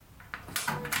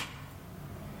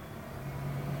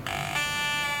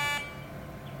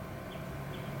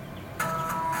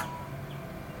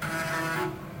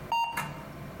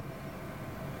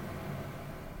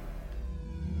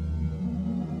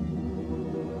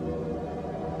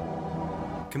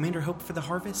Commander Hope for the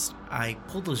Harvest, I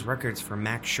pulled those records for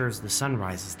Max Schur's The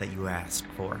Sunrises that you asked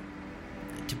for.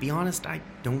 To be honest, I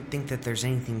don't think that there's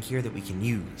anything here that we can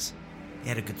use. They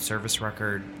had a good service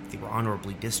record, they were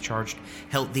honorably discharged,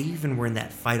 hell, they even were in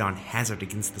that fight on Hazard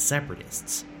against the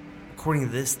Separatists. According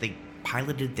to this, they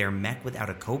piloted their mech without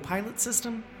a co-pilot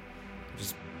system?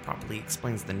 Which probably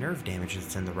explains the nerve damage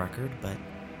that's in the record, but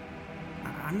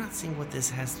I'm not seeing what this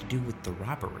has to do with the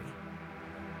robbery.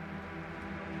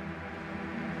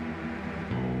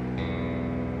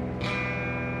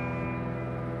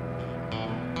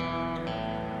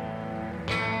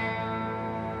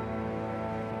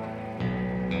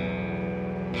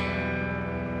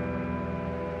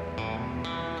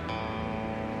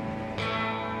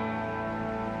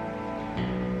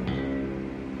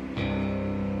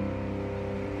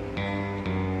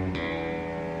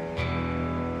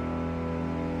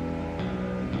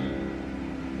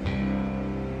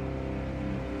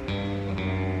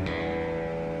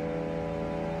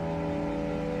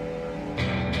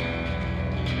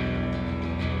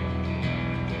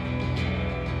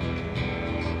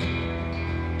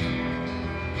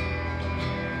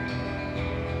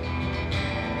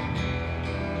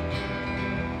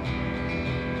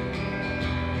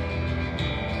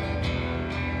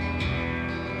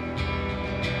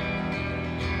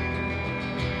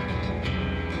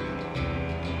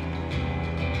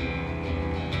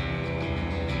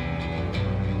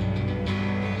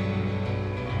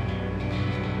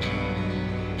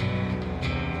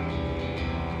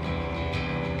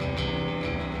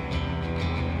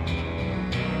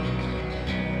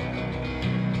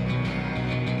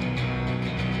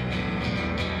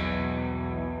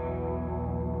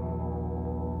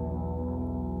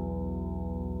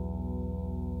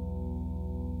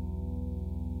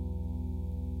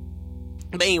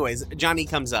 But anyways, Johnny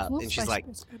comes up, and she's like...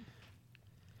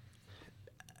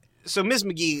 So Ms.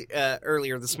 McGee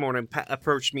earlier this morning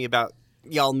approached me about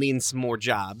y'all needing some more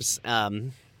jobs.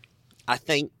 I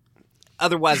think,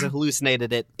 otherwise I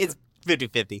hallucinated it. It's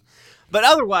 50-50. But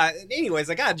otherwise, anyways,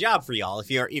 I got a job for y'all if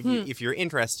you're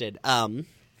interested. A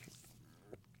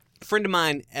friend of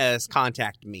mine has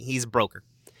contacted me. He's a broker.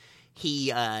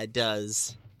 He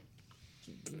does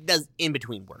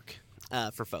in-between work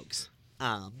for folks.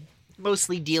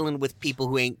 Mostly dealing with people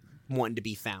who ain't wanting to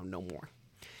be found no more.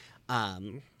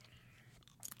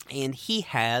 And he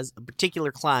has a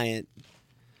particular client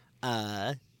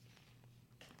that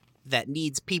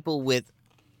needs people with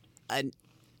an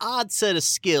odd set of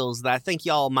skills that I think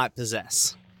y'all might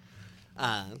possess.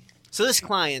 So this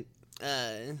client...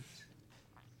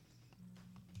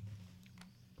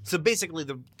 So basically,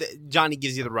 Johnny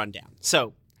gives you the rundown.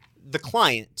 So the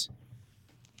client...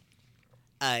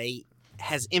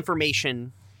 has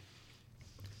information.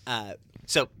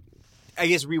 So I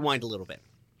guess rewind a little bit.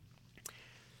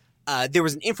 There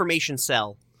was an information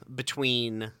cell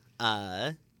between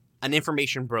an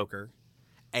information broker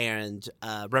and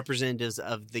representatives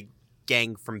of the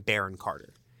gang from Baron Carter.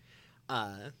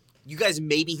 You guys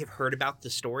maybe have heard about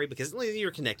the story because you're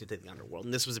connected to the underworld,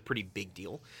 and this was a pretty big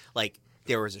deal. Like,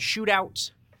 there was a shootout.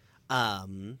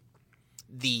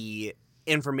 The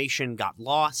information got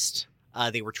lost.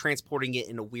 They were transporting it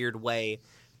in a weird way.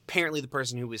 Apparently the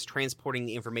person who was transporting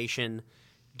the information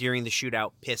during the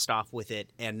shootout pissed off with it,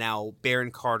 and now Baron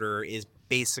Carter is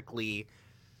basically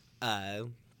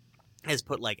has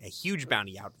put like a huge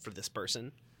bounty out for this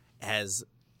person, is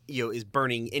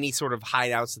burning any sort of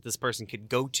hideouts that this person could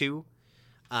go to,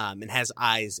 and has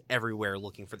eyes everywhere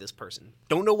looking for this person.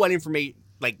 Don't know what information,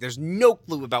 there's no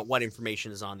clue about what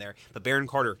information is on there, but Baron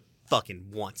Carter fucking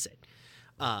wants it.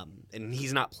 And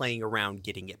he's not playing around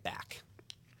getting it back.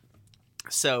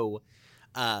 So,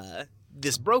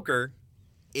 this broker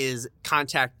it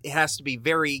has to be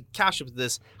very cautious with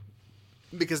this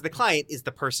because the client is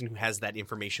the person who has that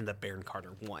information that Baron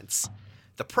Carter wants.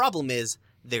 The problem is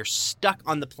they're stuck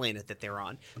on the planet that they're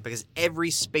on because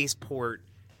every spaceport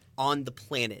on the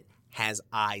planet has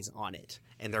eyes on it,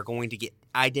 and they're going to get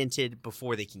idented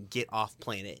before they can get off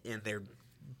planet, and they're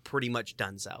pretty much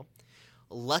done so.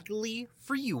 Luckily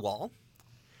for you all,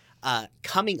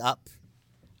 coming up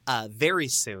very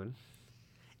soon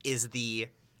is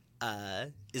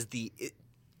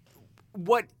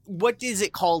what is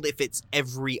it called if it's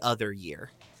every other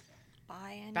year?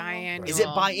 Biannual. Is it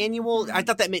biannual? I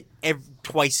thought that meant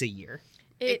twice a year.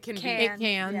 It can.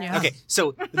 Yeah. Okay,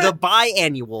 so the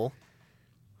biannual,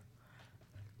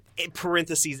 in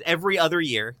parentheses, every other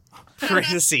year,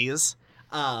 parentheses,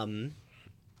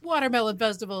 Watermelon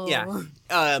Festival. Yeah.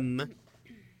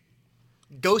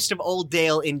 Ghost of Old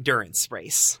Dale endurance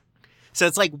race. So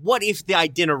it's like, what if the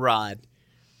Iditarod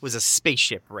was a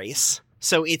spaceship race?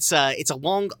 So it's a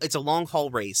long haul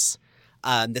race.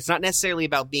 That's not necessarily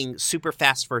about being super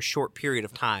fast for a short period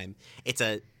of time. It's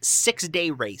a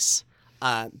 6-day race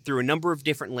through a number of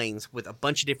different lanes with a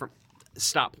bunch of different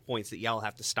stop points that y'all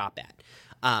have to stop at.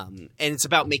 And it's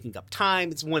about making up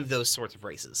time. It's one of those sorts of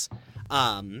races.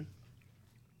 But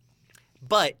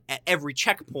at every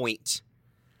checkpoint,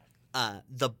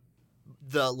 the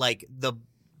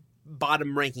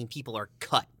bottom ranking people are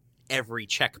cut every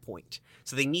checkpoint.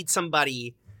 So they need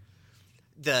somebody.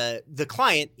 The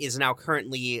client is now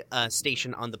currently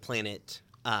stationed on the planet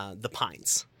the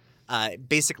Pines,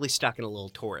 basically stuck in a little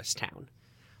tourist town.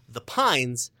 The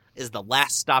Pines is the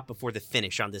last stop before the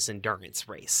finish on this endurance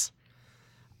race.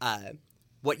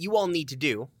 What you all need to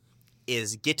do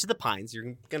is get to the Pines.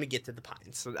 You're going to get to the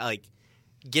Pines. So,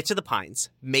 get to the Pines,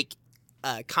 make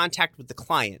contact with the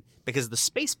client, because the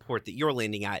spaceport that you're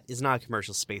landing at is not a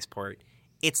commercial spaceport.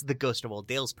 It's the Ghost of Old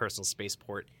Dale's personal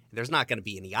spaceport. There's not going to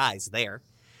be any eyes there.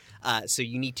 So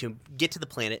you need to get to the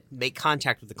planet, make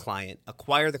contact with the client,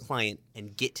 acquire the client,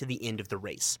 and get to the end of the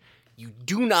race. You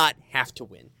do not have to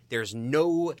win. There's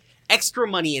no extra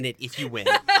money in it if you win.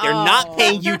 They're not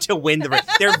paying you to win the race.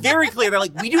 They're very clear. They're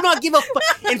like, we do not give a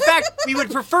fuck. In fact, we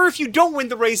would prefer if you don't win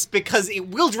the race because it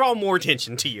will draw more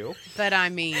attention to you. But I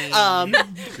mean...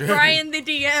 Brian the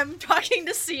DM talking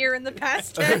to Seer in the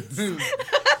past tense.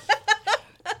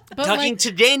 Talking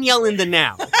to Danielle in the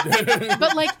now.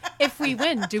 But, if we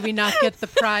win, do we not get the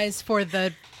prize for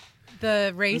the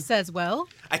race as well?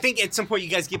 I think at some point you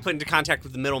guys get put into contact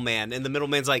with the middleman, and the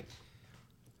middleman's like,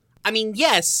 I mean,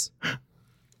 yes,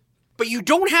 but you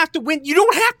don't have to win. You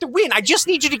don't have to win. I just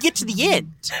need you to get to the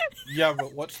end. Yeah,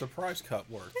 but what's the prize cut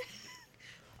worth?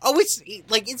 Oh, it's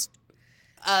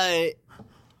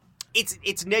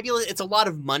nebulous. It's a lot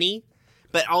of money.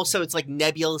 But also, it's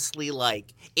nebulously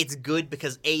it's good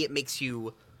because it makes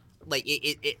you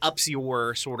it ups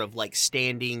your sort of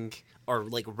standing or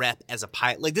rep as a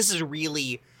pilot. This is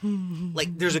really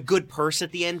there's a good purse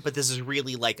at the end, but this is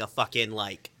really a fucking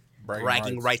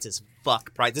bragging rights as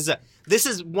fuck prize. This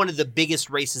is one of the biggest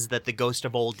races that the Ghost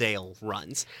of Old Dale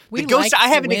runs. I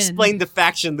haven't explained the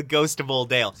faction, the Ghost of Old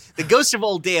Dale. The Ghost of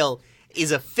Old Dale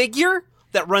is a figure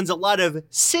that runs a lot of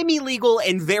semi-legal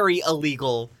and very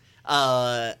illegal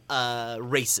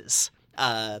races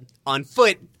on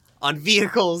foot, on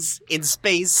vehicles, in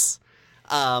space.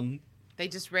 They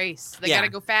just race. They gotta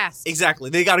go fast. Exactly,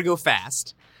 they gotta go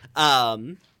fast.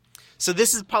 So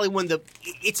this is probably one of the.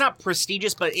 It's not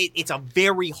prestigious, but it's a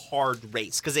very hard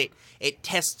race because it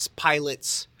tests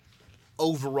pilots'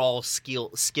 overall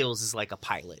skills as a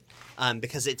pilot.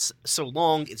 Because it's so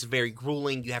long, it's very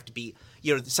grueling. You have to be.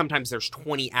 Sometimes there's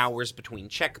 20 hours between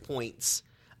checkpoints.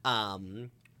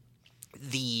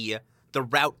 The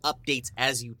route updates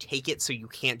as you take it, so you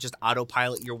can't just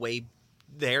autopilot your way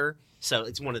there. So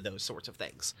it's one of those sorts of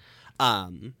things.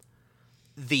 Those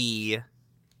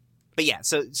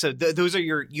are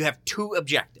you have two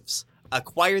objectives: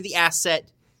 acquire the asset,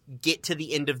 get to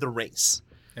the end of the race,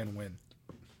 and win.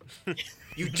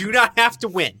 You do not have to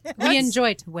win. We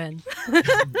enjoy to win.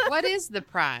 What is the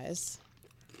prize?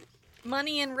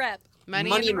 Money and rep.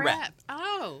 Money and rep.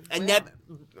 Oh, and that.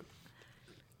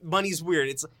 Money's weird.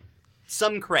 It's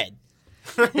some cred.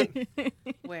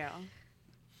 Well,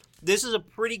 this is a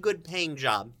pretty good paying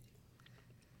job.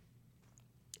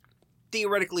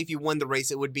 Theoretically, if you won the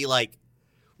race, it would be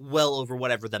well over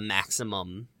whatever the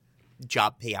maximum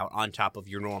job payout on top of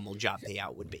your normal job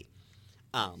payout would be.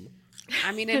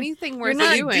 I mean, anything worth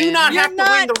not- doing. Do not have to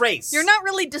win the race. You're not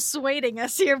really dissuading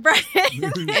us here, Brian.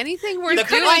 Anything worth The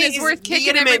doing client is worth kicking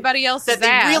legitimate everybody else's that they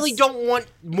ass. really don't want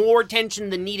more attention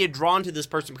than needed drawn to this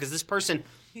person because this person.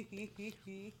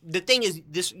 The thing is,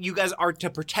 you guys are to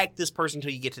protect this person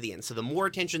until you get to the end. So the more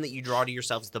attention that you draw to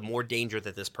yourselves, the more danger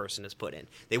that this person is put in.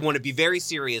 They want to be very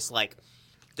serious.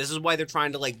 This is why they're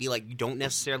trying to be you don't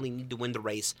necessarily need to win the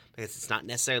race because it's not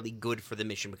necessarily good for the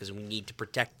mission because we need to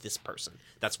protect this person.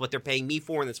 That's what they're paying me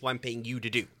for, and that's what I'm paying you to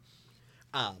do.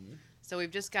 So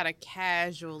we've just got to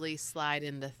casually slide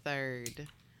into third.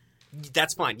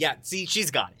 That's fine. Yeah, see,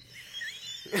 she's got it.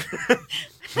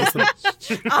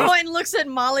 Owen looks at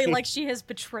Molly like she has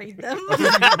betrayed them.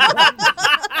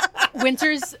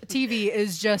 Winter's TV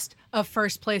is just a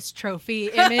first place trophy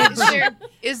image.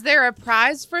 Is there a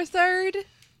prize for third?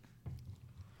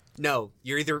 No,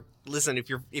 you're either listen. If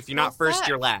you're not What's first, that?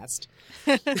 you're last.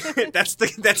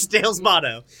 That's Dale's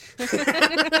motto. You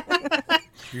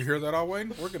hear that,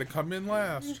 Owen? We're gonna come in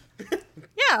last.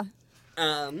 Yeah.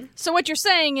 So what you're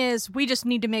saying is we just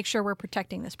need to make sure we're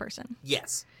protecting this person.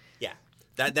 Yes, yeah.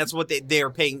 That's what they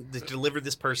are paying to deliver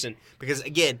this person because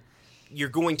again, you're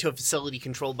going to a facility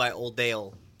controlled by Old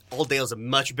Dale. Aldale's a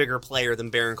much bigger player than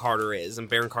Baron Carter is, and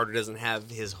Baron Carter doesn't have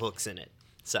his hooks in it.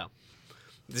 So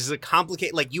this is a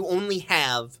complicated. Like, you only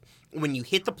have, when you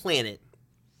hit the planet,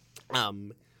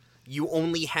 you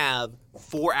only have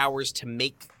 4 hours to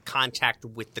make contact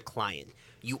with the client.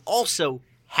 You also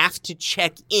have to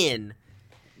check in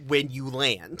when you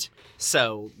land.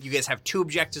 So you guys have 2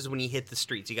 objectives when you hit the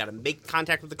streets. You got to make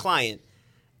contact with the client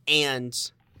and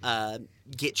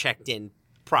get checked in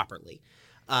properly.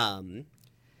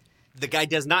 The guy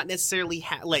does not necessarily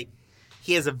have, like,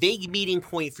 he has a vague meeting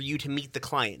point for you to meet the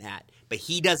client at, but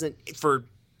he doesn't, for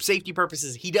safety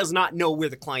purposes, he does not know where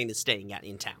the client is staying at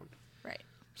in town. Right.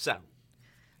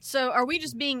 So are we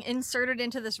just being inserted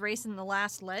into this race in the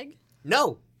last leg?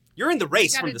 no, you're in the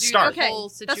race Gotta from the do start. the whole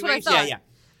That's what I situation. thought.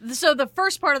 Yeah. So the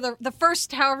first part of the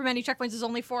first however many checkpoints is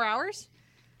only 4 hours?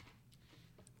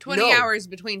 20 No. hours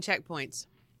between checkpoints.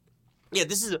 Yeah,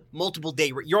 this is a multiple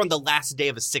day. You're on the last day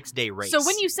of a 6-day race. So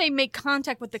when you say make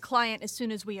contact with the client as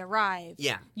soon as we arrive,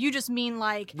 Yeah. you just mean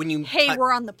like, When you hey, cut-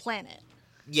 we're on the planet.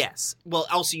 Yes. Well,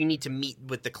 also you need to meet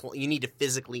with you need to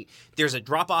physically. There's a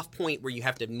drop-off point where you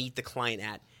have to meet the client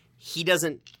at. He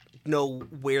doesn't know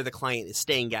where the client is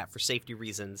staying at for safety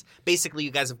reasons. Basically,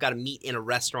 you guys have got to meet in a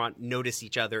restaurant, notice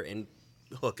each other, and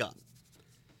hook up.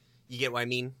 You get what I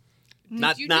mean?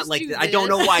 Not you not just like do this. I don't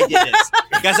this? know why I did this.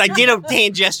 Guys, I did a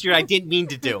hand gesture I didn't mean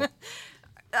to do.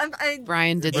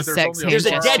 Brian did the But there's sex only hand There's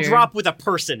a dead gesture. drop with a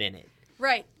person in it.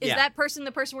 Right. Is Yeah. that person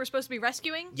the person we're supposed to be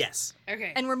rescuing? Yes.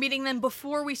 Okay. And we're meeting them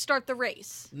before we start the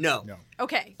race. No. No.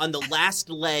 Okay. On the last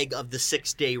leg of the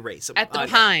 6-day race. At the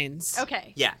Pines.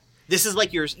 Okay. Yeah. This is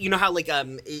like yours. You know how, like,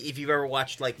 if you've ever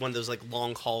watched, like, one of those, like,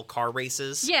 long-haul car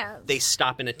races? Yeah. They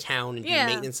stop in a town and do Yeah.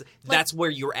 maintenance. That's where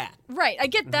you're at. Right. I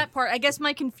get that part. I guess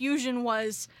my confusion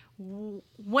was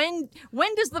when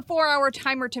does the 4-hour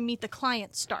timer to meet the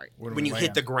client start? When you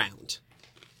hit the ground.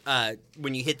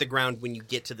 When you hit the ground, when you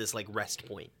get to this, like, rest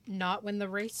point. Not when the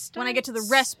race starts. When I get to the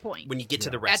rest point. When you get to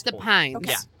the At rest the point. Pines.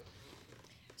 Okay. Yeah.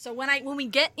 So when we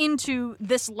get into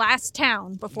this last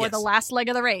town before Yes. the last leg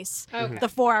of the race, Okay. the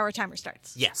 4-hour timer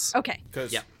starts. Yes. Okay.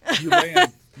 Because Yep.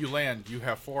 you land, you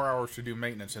have 4 hours to do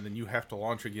maintenance, and then you have to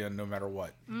launch again no matter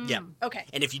what. Yep. Okay.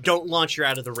 And if you don't launch, you're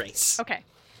out of the race. Okay.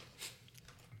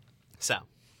 So,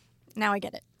 Now I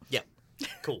get it. yep.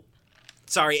 Cool.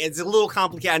 Sorry, it's a little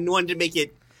complicated. I wanted to make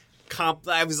it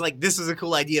I was like, this is a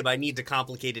cool idea, but I need to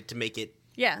complicate it to make it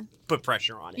Yeah. put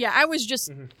pressure on it. Yeah, I was just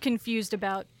confused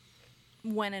about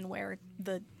when and where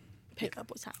the pickup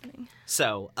was happening.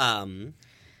 So,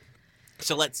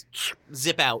 so let's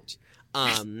zip out.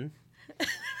 We're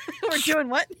doing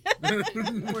what? We're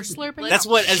slurping. That's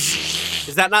what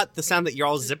is that not the sound that your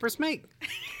all zippers make?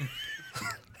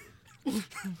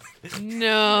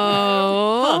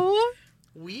 No.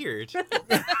 Weird.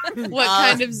 What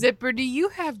kind of zipper do you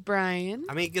have, Brian?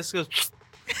 I mean, it just goes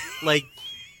like.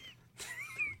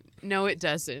 No, it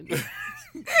doesn't.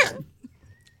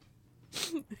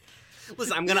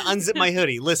 Listen, I'm gonna unzip my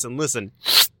hoodie. Listen.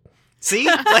 See?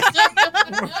 Like,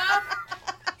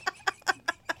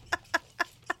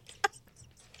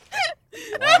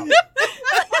 Wow.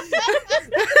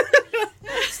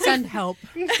 Send help.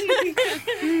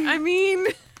 I mean,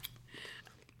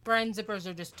 Brian zippers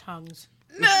are just tongues.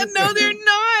 no, they're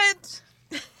not.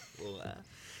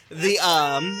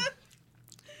 the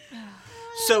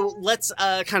So let's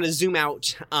kind of zoom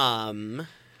out,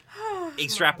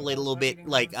 extrapolate a little bit.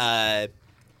 Like,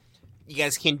 you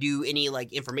guys can do any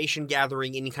like information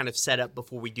gathering, any kind of setup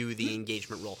before we do the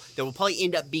engagement roll. There will probably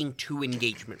end up being 2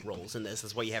 engagement rolls in this.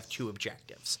 That's why you have 2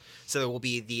 objectives. So there will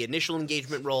be the initial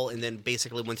engagement roll, and then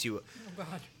basically once you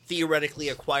theoretically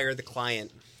acquire the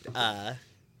client, and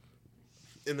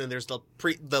then there's the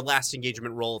last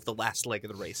engagement roll of the last leg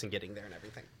of the race and getting there and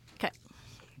everything. Okay.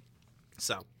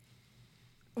 So.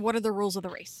 What are the rules of the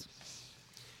race?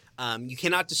 You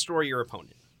cannot destroy your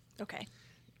opponent. Okay.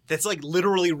 That's like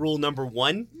literally rule number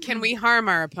 1. Can we harm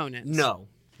our opponents? No,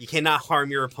 you cannot harm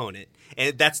your opponent.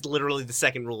 And that's literally the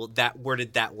second rule, that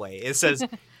worded that way. It says,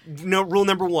 no, rule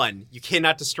number 1, you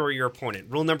cannot destroy your opponent.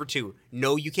 Rule number 2,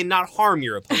 no, you cannot harm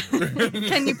your opponent.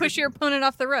 Can you push your opponent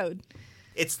off the road?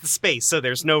 It's the space, so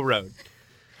there's no road.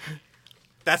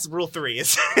 That's rule 3.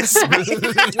 So is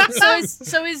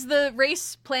the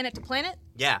race planet to planet?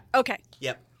 Yeah. Okay.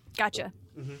 Yep. Gotcha.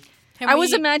 Can I we,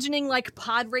 was imagining like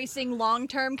pod racing long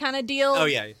term kind of deal. Oh,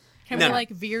 yeah. Can No. we like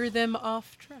veer them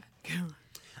off track?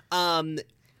 Can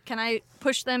I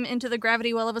push them into the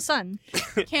gravity well of a sun?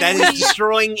 Can That we, is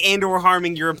destroying and or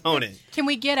harming your opponent. can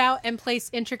we get out and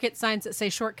place intricate signs that say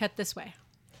shortcut this way?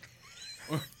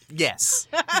 Yes.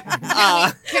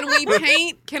 Can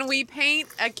we paint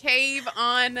a cave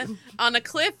on a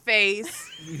cliff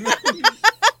face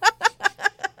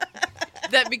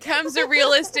becomes a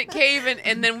realistic cave,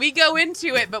 and then we go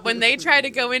into it. But when they try to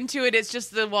go into it, it's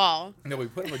just the wall. No, we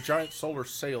put up a giant solar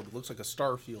sail that looks like a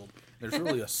star field. There's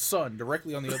really a sun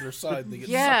directly on the other side that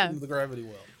gets sucked into the gravity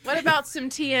well. What about some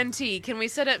TNT? Can we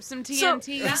set up some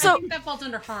TNT? I think that falls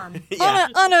under harm.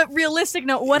 On a realistic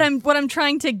note, what I'm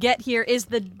trying to get here is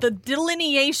the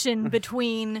delineation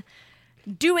between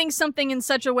doing something in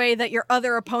such a way that your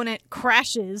other opponent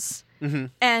crashes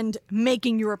and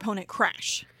making your opponent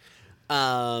crash.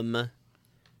 It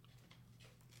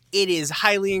is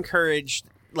highly encouraged.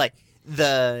 Like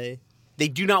they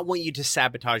do not want you to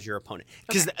sabotage your opponent,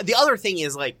 because the other thing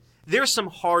is, like, there's some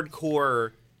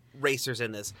hardcore racers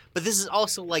in this, but this is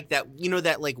also like that, you know,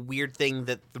 that like weird thing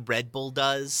that the Red Bull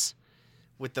does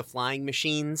with the flying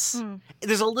machines.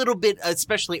 There's a little bit,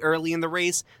 especially early in the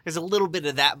race, there's a little bit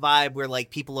of that vibe where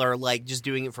like people are like just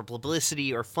doing it for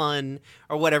publicity or fun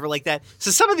or whatever like that.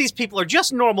 So some of these people are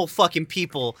just normal fucking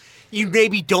people you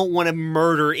maybe don't want to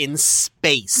murder in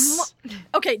space.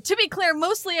 Okay, to be clear,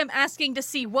 mostly I'm asking to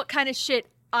see what kind of shit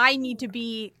I need to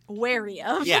be wary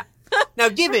of. Yeah. Now,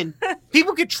 given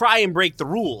people could try and break the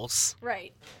rules,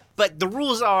 Right. but the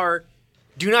rules are: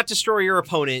 do not destroy your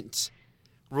opponent.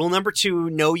 Rule number 2,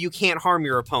 no, you can't harm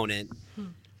your opponent.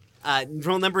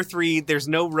 Rule number 3, there's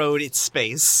no road, it's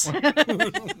space.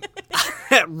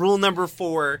 Rule number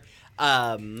 4,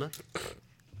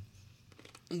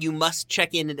 you must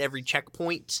check in at every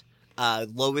checkpoint.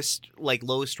 Lowest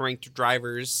ranked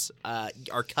drivers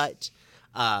are cut.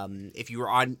 If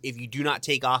you do not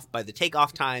take off by the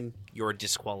takeoff time, you're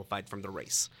disqualified from the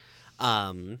race.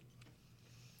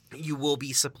 You will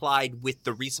be supplied with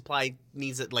the resupply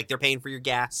needs that, like, they're paying for your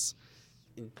gas,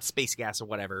 space gas or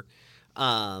whatever.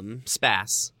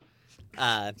 SPAS.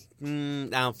 I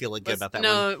don't feel like good about that one.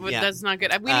 No, that's not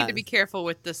good. We need to be careful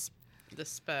with this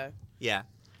SPA. Yeah.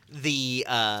 The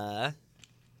and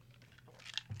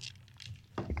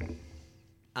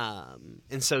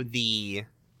so the,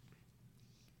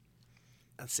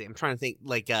 let's see, I'm trying to think,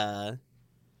 like,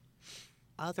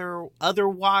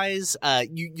 otherwise,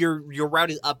 your route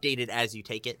is updated as you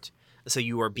take it, so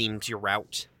you are beamed to your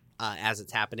route as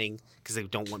it's happening, because they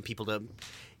don't want people to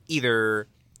either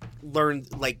learn,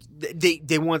 like,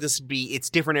 they want this to be, it's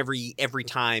different every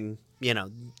time, you know.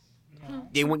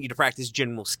 They want you to practice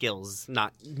general skills,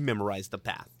 not memorize the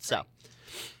path. So,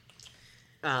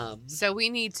 so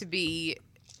we need to be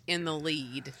in the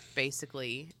lead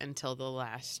basically until the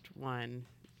last one.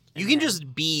 You can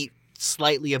just be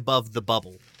slightly above the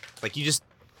bubble. Like, you just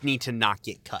need to not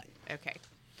get cut. Okay.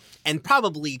 And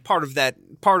probably part of that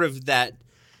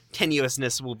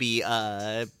tenuousness will be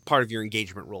part of your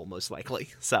engagement role, most likely.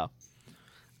 So,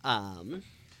 but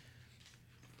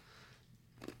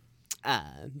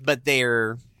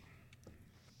they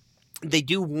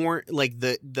do warn, like,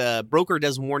 the broker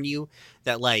does warn you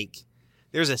that, like,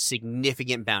 there's a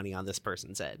significant bounty on this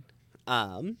person's head.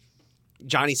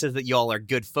 Johnny says that y'all are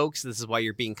good folks. This is why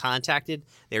you're being contacted.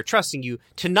 They're trusting you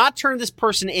to not turn this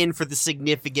person in for the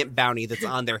significant bounty that's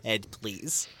on their head,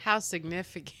 please. How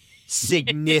significant?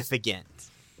 Significant.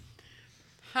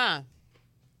 Huh.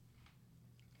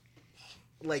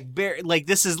 Like,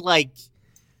 this is like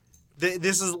in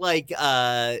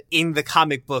the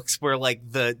comic books where,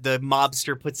 like, the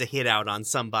mobster puts a hit out on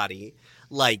somebody,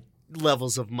 like,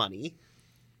 levels of money.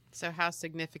 So how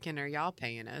significant are y'all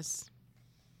paying us?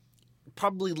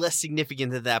 Probably less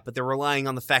significant than that, but they're relying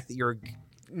on the fact that you're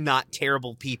not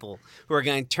terrible people who are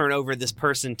going to turn over this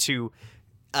person to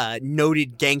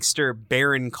noted gangster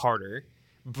Baron Carter.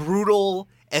 Brutal,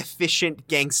 efficient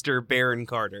gangster Baron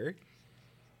Carter.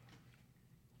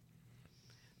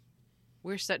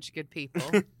 We're such good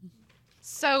people.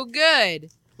 So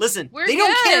good. Listen, We're they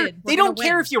don't care. good. They don't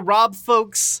care if you rob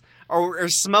folks or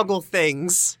smuggle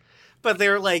things, but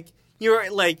they're like,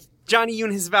 you're like, Johnny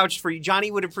Yoon has vouched for you. Johnny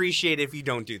would appreciate it if you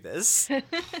don't do this.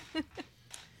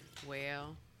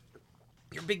 Well,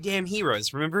 You're big damn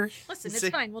heroes, remember? Listen, it's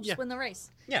fine. We'll just win the race.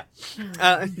 Yeah.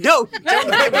 No, don't. don't win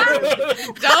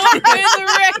the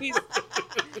race.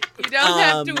 You don't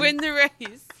have to win the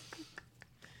race.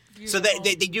 So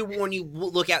they do warn you,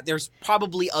 look out, there's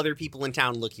probably other people in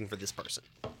town looking for this person.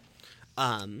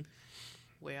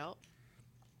 Well,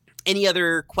 any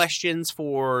other questions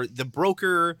for the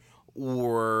broker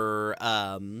or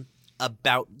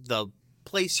about the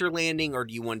place you're landing, or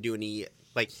do you want to do any,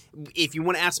 like, if you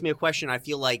want to ask me a question, I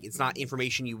feel like it's not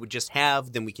information you would just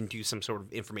have, then we can do some sort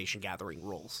of information gathering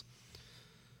roles.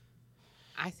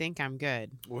 I think I'm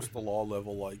good. What's the law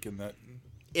level like in that?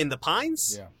 In the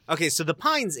Pines? Yeah. Okay, so the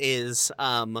Pines is,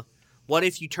 what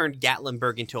if you turned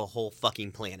Gatlinburg into a whole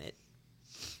fucking planet?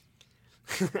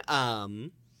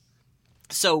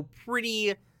 So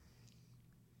pretty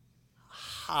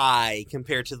high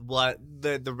compared to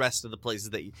the rest of the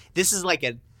places that you... This is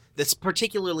this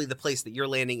particularly the place that you're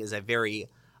landing is a very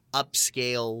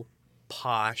upscale,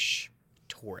 posh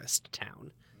tourist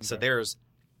town. Okay. So there's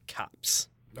cops.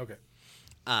 Okay.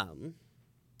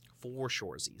 For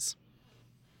shoresies.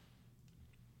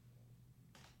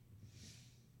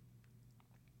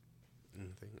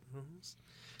 Anything else?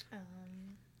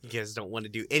 You guys don't want to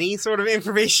do any sort of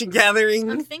information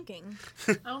gathering? I'm thinking.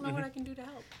 I don't know what I can do to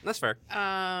help. That's fair.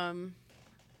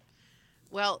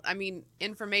 Well, I mean,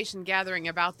 information gathering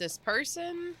about this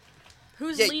person.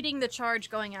 Who's leading the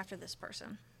charge going after this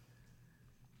person?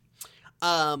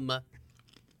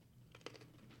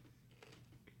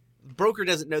 Broker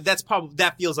doesn't know.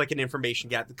 That feels like an information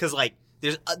gap because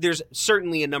there's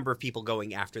certainly a number of people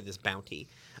going after this bounty.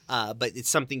 But it's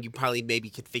something you probably maybe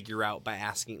could figure out by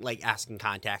asking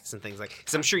contacts and things like.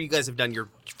 Because I'm sure you guys have done your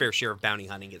fair share of bounty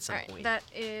hunting at some point. That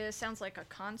sounds like a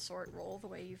consort role, the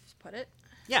way you've put it.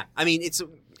 Yeah, I mean, it's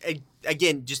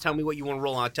again. Just tell me what you want to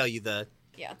roll, and I'll tell you the.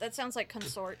 Yeah, that sounds like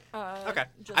consort. Okay.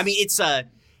 I mean, it's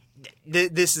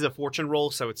this is a fortune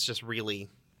roll, so it's just really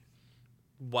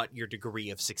what your degree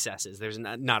of success is. There's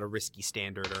not a risky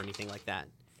standard or anything like that.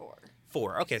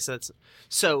 4. Okay,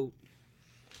 so.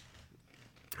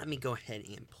 Let me go ahead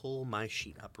and pull my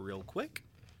sheet up real quick.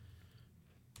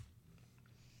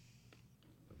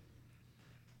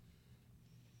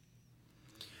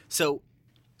 So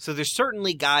there's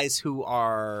certainly guys who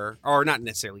are, or not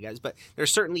necessarily guys, but there's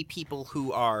certainly people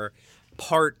who are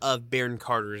part of Baron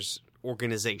Carter's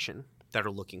organization that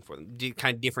are looking for them.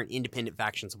 Kind of different independent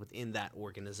factions within that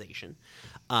organization.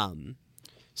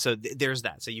 So there's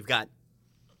that. So you've got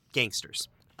gangsters.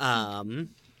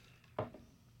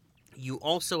 You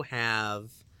also have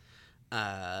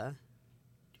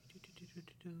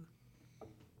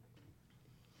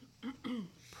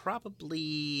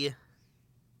probably...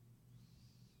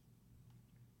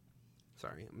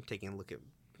 Sorry, I'm taking a look at...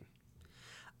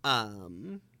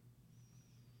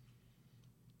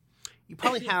 You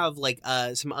probably have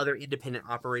some other independent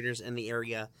operators in the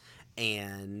area,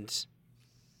 and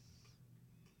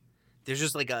there's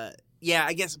just I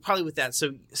guess probably with that.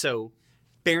 So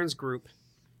Baron's group...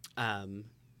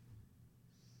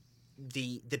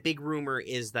 The big rumor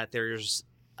is that there's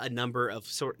a number of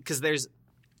because there's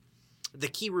the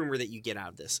key rumor that you get out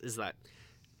of this is that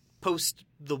post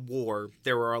the war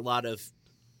there were a lot of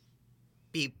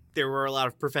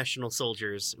professional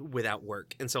soldiers without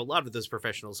work, and so a lot of those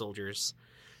professional soldiers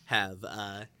have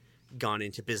gone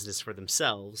into business for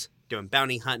themselves, doing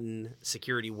bounty hunting,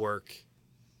 security work,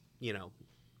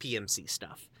 PMC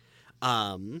stuff.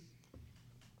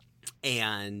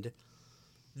 And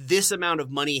this amount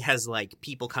of money has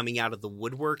people coming out of the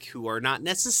woodwork who are not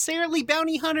necessarily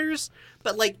bounty hunters,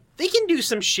 but they can do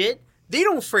some shit. They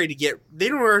aren't afraid to get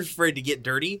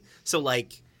dirty. So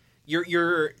the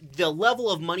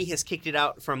level of money has kicked it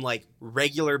out from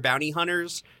regular bounty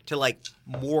hunters to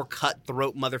more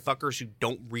cutthroat motherfuckers who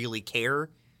don't really care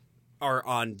are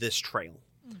on this trail,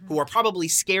 who are probably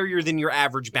scarier than your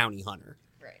average bounty hunter.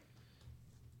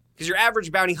 Because your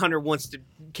average bounty hunter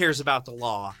cares about the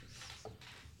law.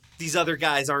 These other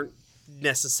guys aren't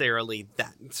necessarily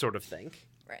that sort of thing.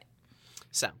 Right.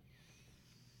 So.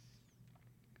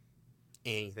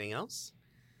 Anything else?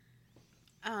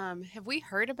 Have we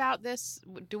heard about this?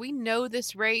 Do we know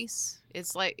this race?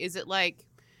 Is it like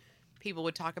people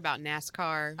would talk about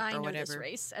NASCAR I or know whatever? This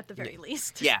race at the very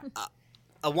least. Yeah.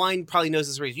 Wine probably knows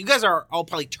this race. You guys are all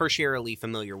probably tertiarily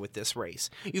familiar with this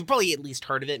race. You've probably at least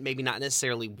heard of it, maybe not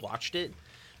necessarily watched it.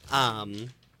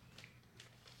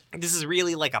 This is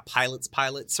really like a pilot's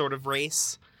pilot sort of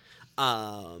race.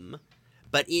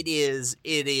 But it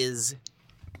is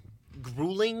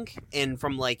grueling, and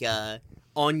from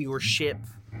on your ship,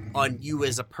 on you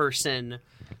as a person,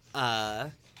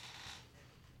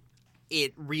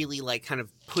 it really kind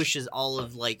of pushes all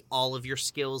of your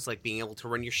skills, being able to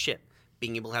run your ship,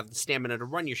 being able to have the stamina to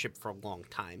run your ship for a long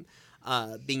time,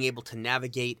 being able to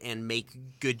navigate and make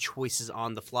good choices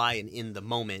on the fly and in the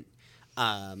moment,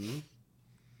 that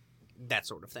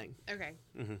sort of thing. Okay.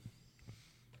 Mm-hmm.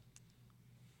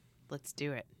 Let's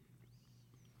do it.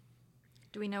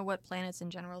 Do we know what planets in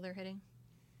general they're hitting?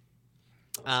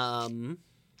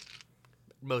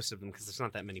 Most of them, because there's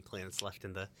not that many planets left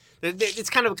in the... It's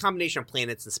kind of a combination of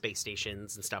planets and space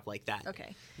stations and stuff like that.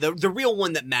 Okay. The real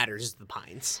one that matters is the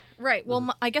Pines. Right.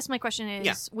 Well, I guess my question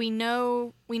is, we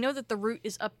know that the route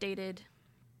is updated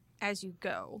as you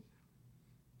go.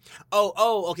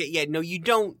 Oh, okay. Yeah, no, you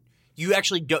don't... You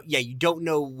actually don't... Yeah, you don't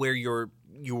know where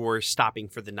you're stopping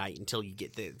for the night until you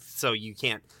get there. So you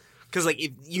can't... Because,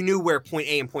 if you knew where point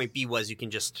A and point B was, you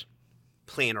can just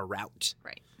plan a route.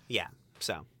 Right. Yeah.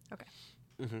 So. Okay.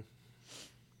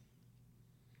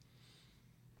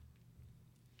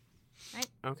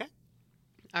 Okay.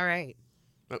 All right.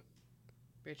 Oh.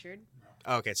 Richard?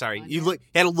 Okay, sorry. On You deck.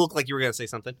 had to look like you were going to say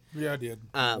something. Yeah, I did.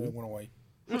 It went away.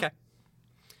 Okay.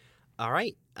 All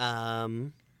right.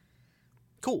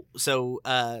 Cool. So,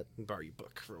 borrow your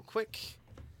book real quick.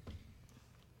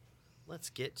 Let's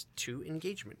get to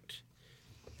engagement.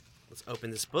 Let's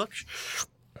open this book.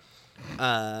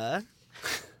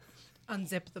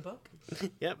 Unzip the book.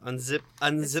 Yep.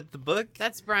 Unzip the book.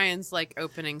 That's Brian's like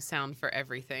opening sound for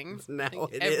everything. Now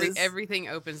Like, it is. Everything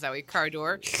opens that way. Car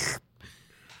door.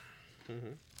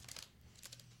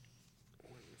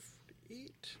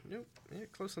 148. Nope. Yeah,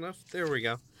 close enough. There we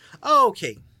go.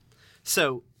 Okay.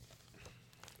 So.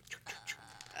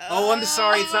 Oh, I'm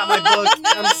sorry. It's not my book.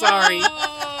 I'm sorry.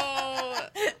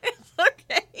 It's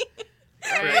okay.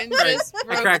 Brian just I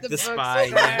broke cracked the the book spine.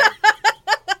 square.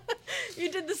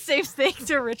 You did the same thing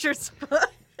to Richard's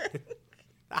book.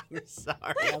 I'm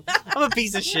sorry. I'm a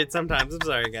piece of shit sometimes. I'm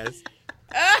sorry, guys.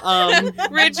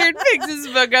 Richard picks his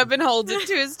book up and holds it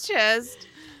to his chest,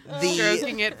 The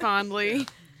stroking it fondly.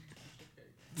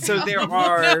 so there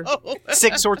are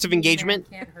 6 sorts of engagement.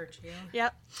 Can't hurt you.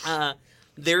 Yep.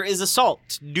 There is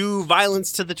assault. Do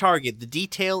violence to the target. The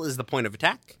detail is the point of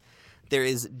attack. There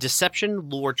is deception,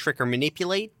 lure, trick, or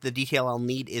manipulate. The detail I'll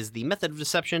need is the method of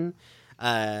deception.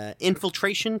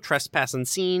 Infiltration, trespass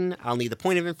unseen. I'll need the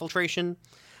point of infiltration.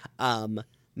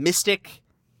 Mystic,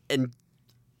 and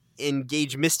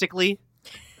engage mystically.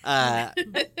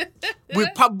 Would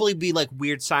probably be like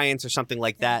weird science or something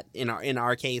like that in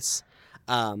our case.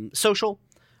 Social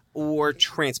or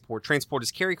transport. Transport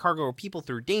is carry cargo or people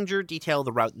through danger. Detail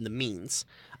the route and the means.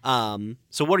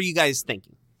 So what are you guys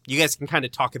thinking? You guys can kind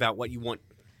of talk about what you want,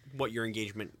 what your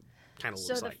engagement kind of So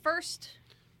looks the like. first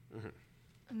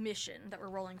mission that we're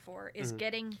rolling for is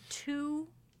getting 2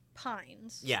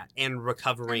 pines Yeah, and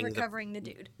recovering. and recovering the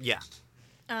dude. Yeah.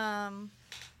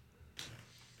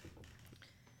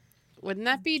 Wouldn't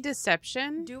that be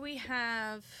deception? Do we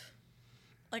have,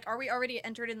 like, are we already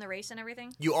entered in the race and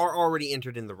everything? You are already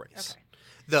entered in the race. Okay.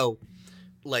 Though,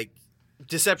 like,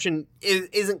 deception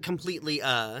isn't completely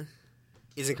out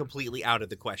of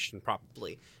the question,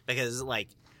 probably. Because, like,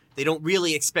 they don't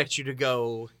really expect you to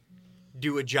go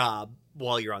do a job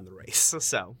while you're on the race.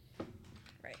 So,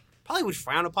 Right. probably would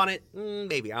frown upon it.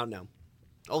 Maybe, I don't know.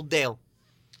 Old Dale.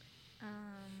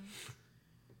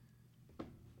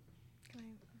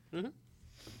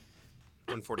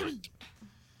 148.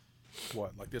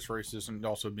 What? Like this race isn't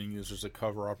also being used as a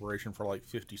cover operation for like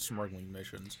 50 smuggling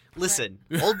missions. Listen,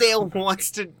 Old Dale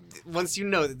wants you to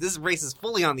know that this race is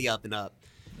fully on the up and up.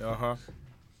 Uh-huh.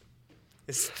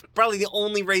 It's probably the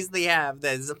only race they have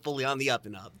that is fully on the up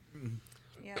and up.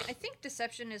 Yeah, I think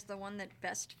deception is the one that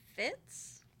best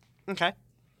fits. Okay.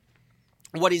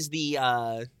 What is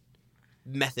the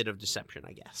method of deception,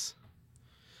 I guess?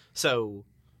 So,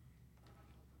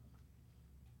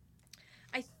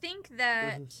 I think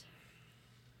that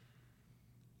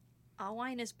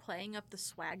Alwine is playing up the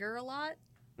swagger a lot.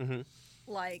 Mhm.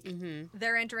 Like,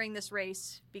 they're entering this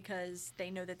race because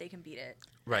they know that they can beat it.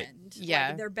 Right. And, Yeah.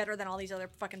 like, they're better than all these other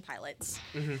fucking pilots.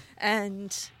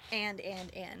 And.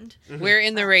 We're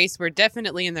in the race. We're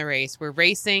definitely in the race. We're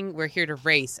racing. We're here to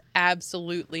race.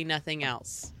 Absolutely nothing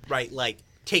else. right, like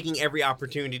taking every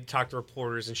opportunity to talk to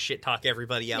reporters and shit talk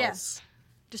everybody else. Yes.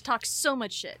 Just talk so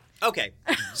much shit. Okay.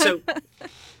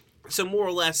 So more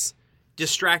or less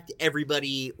distract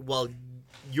everybody while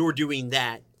you're doing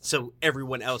that so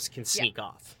everyone else can sneak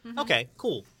off. Okay,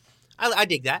 cool. I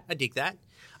dig that. I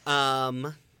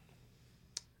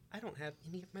don't have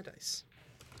any of my dice.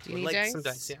 Do you Would need like dice? some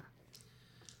dice, yeah.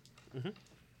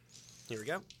 Here we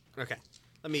go. Okay.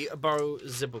 Let me borrow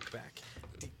the book back.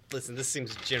 Listen, this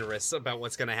seems generous about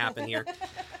what's going to happen here.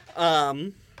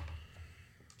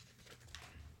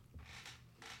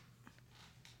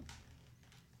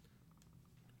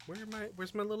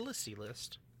 Where's my little listy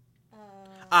list?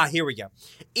 Here we go.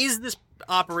 Is this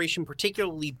operation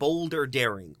particularly bold or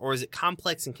daring, or is it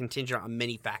complex and contingent on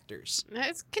many factors?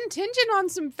 It's contingent on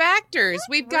some factors.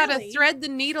 We've got to really. thread the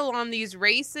needle on these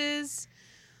races.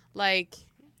 Like,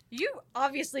 You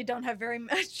obviously don't have very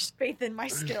much faith in my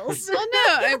skills.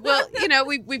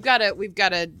 we've got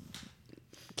to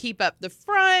keep up the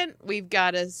front. We've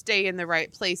got to stay in the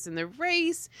right place in the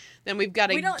race. Then we've got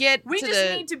to We to just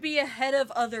the. need to be ahead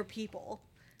of other people.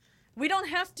 We don't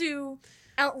have to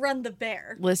outrun the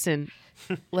bear. Listen,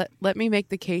 let me make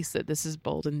the case that this is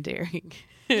bold and daring.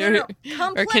 No,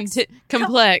 or complex.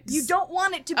 complex. You don't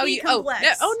want it to be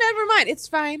complex. Oh, never mind. It's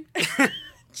fine.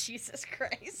 Jesus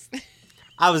Christ.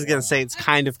 I was gonna say it's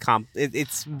kind of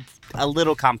it's a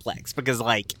little complex because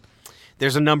like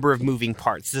there's a number of moving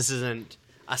parts. This isn't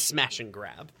a smash and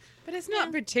grab. But it's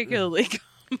not particularly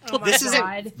Oh my This isn't-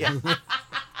 God. Yeah.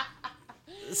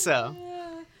 So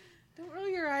Don't roll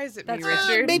your eyes at That's me,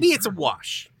 Richard. maybe it's a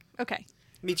wash. Okay,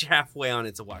 Meet you halfway on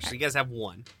it's a wash. So you guys have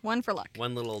one one for luck.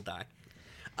 little die.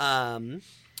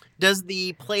 Does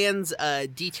the plan's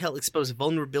detail expose a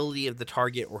vulnerability of the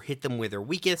target or hit them where they're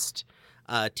weakest?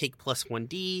 Take plus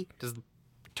 1d. Does the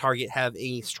target have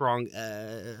any strong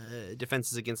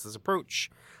defenses against this approach?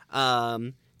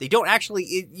 They don't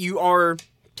actually. You are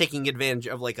taking advantage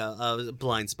of like a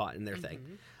blind spot in their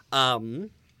thing. Can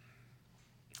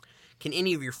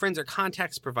any of your friends or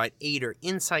contacts provide aid or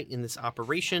insight in this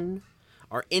operation?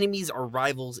 Are enemies or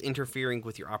rivals interfering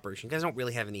with your operation? You guys don't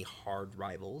really have any hard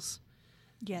rivals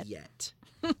yet.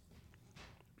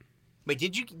 Wait,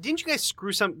 didn't you guys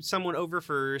screw someone over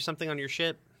for something on your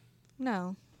ship?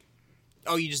 No.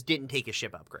 Oh, you just didn't take a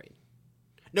ship upgrade.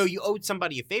 No, you owed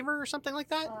somebody a favor or something like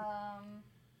that?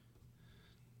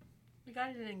 We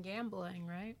got it in gambling,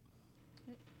 right?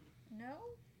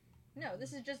 No,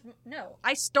 this is just no.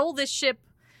 I stole this ship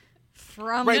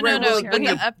from Right, No, right, no, well, but when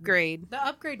the you- upgrade. The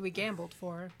upgrade we gambled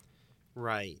for.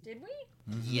 Right. Did we?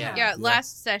 Yeah. Yeah,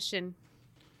 last session.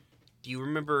 Do you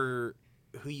remember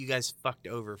who you guys fucked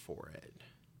over for it?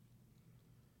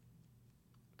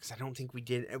 Because I don't think we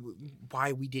did.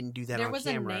 Why we didn't do that There on was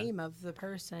camera? a name of the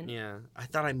person. Yeah, I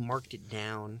thought I marked it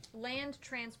down. Land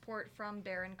transport from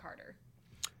Baron Carter.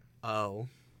 Oh.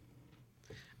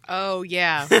 Oh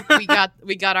yeah,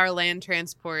 we got our land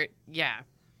transport. Yeah.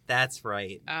 That's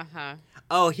right. Uh-huh.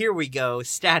 Oh, here we go.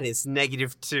 Status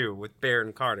 -2 with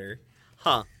Baron Carter.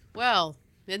 Huh. Well,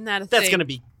 isn't that a That's thing? gonna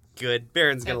be good.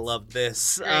 Baron's gonna That's love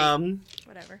this. great.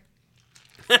 Whatever.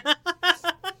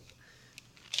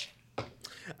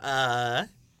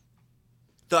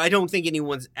 Though I don't think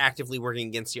anyone's actively working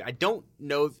against you. I don't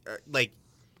know if, like,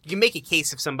 you can make a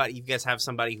case if you guys have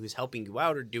somebody who's helping you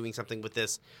out or doing something with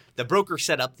this. The broker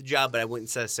set up the job, but I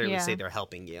wouldn't necessarily Yeah. say they're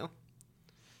helping you.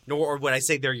 Nor would I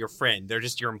say they're your friend. They're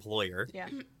just your employer. Yeah.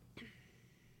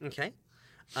 Okay.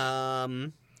 Are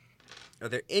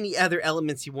there any other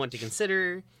elements you want to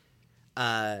consider?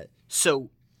 Baron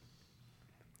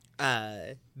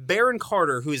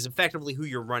Carter, who is effectively who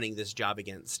you're running this job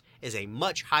against, is a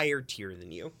much higher tier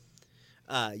than you.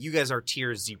 You guys are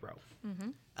tier 0.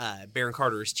 Baron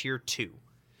Carter is tier 2.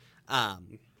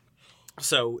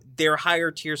 So they're higher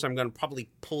tier, so I'm going to probably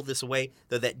pull this away,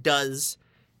 though that does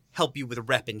help you with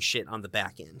rep and shit on the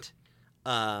back end.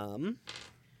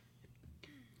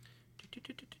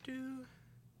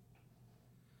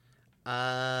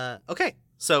 Okay,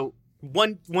 so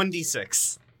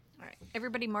 1d6. All right.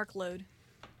 Everybody mark load.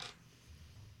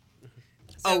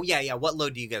 Oh, yeah. What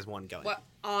load do you guys want going? What,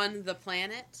 on the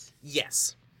planet?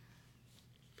 Yes.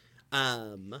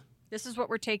 This is what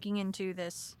we're taking into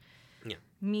this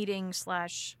meeting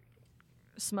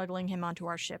 / smuggling him onto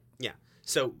our ship. Yeah.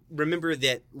 So remember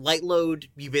that light load,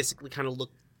 you basically kind of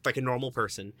look like a normal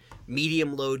person.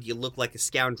 Medium load, you look like a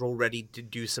scoundrel ready to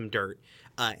do some dirt.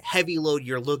 Heavy load,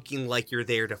 you're looking like you're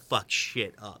there to fuck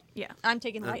shit up. Yeah, I'm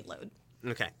taking light load.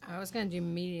 Okay. I was going to do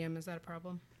medium. Is that a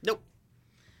problem? Nope.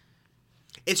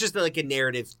 It's just like a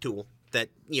narrative tool that,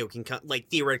 can like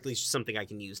theoretically something I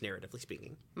can use narratively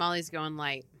speaking. Molly's going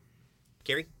light.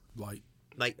 Carrie? Light.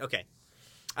 Like, okay.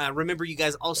 Remember, you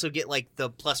guys also get like the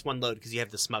 +1 load because you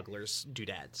have the smugglers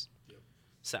doodads.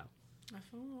 So,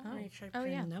 Oh,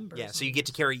 yeah. Numbers. yeah, so you get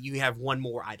to carry, you have one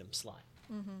more item slot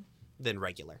than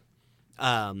regular.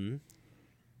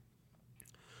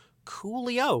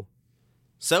 Coolio.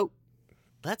 So,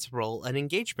 let's roll an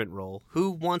engagement roll.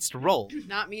 Who wants to roll?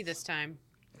 Not me this time.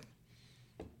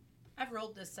 I've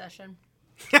rolled this session.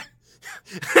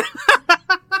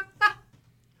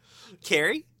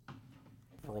 Carrie?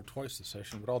 Rolled twice this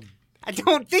session, but I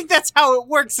don't think that's how it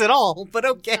works at all, but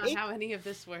okay. Not how any of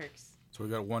this works. so we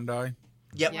got 1 die.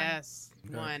 Yep. Yes.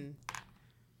 Okay. 1.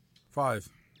 5.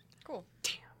 Cool.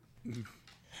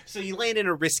 So you land in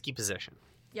a risky position.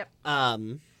 Yep.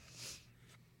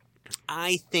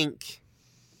 I think.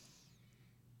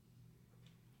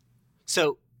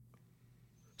 So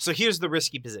here's the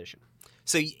risky position.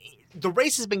 So the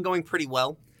race has been going pretty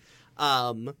well.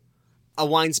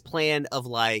 Awine's plan of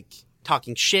like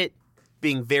talking shit,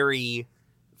 being very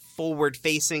forward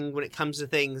facing when it comes to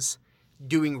things,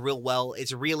 doing real well.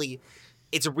 It's really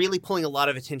pulling a lot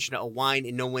of attention to Awine,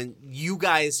 and when you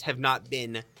guys have not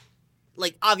been.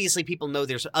 Like, obviously, people know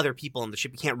there's other people on the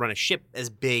ship. You can't run a ship as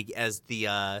big as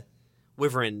the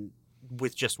Wyvern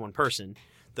with just one person.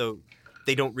 Though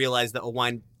they don't realize that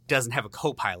Awine doesn't have a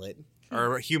co-pilot.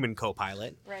 or a human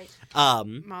co-pilot. Right.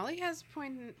 Molly has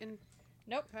point in.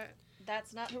 Nope.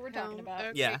 That's not who we're talking about.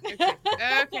 Okay, Yeah.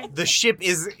 Okay. The ship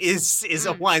is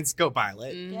Awine's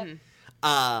co-pilot.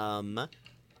 Mhm.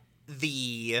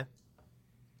 The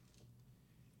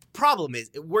problem is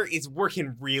it's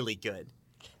working really good,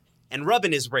 and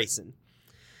Rubbin is racing.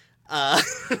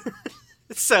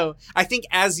 So I think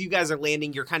as you guys are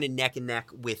landing, you're kind of neck and neck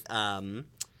with a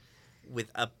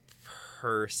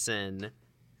person.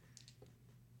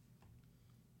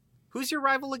 Who's your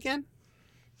rival again?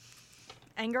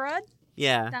 Angarod?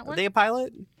 Yeah, That are one? they a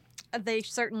pilot? They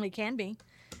certainly can be.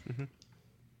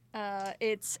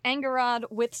 It's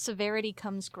Angarod with severity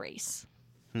comes grace.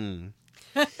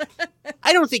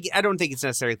 I don't think it's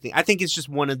necessarily a thing. I think it's just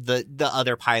one of the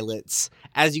other pilots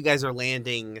as you guys are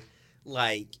landing,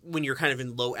 like when you're kind of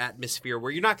in low atmosphere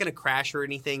where you're not going to crash or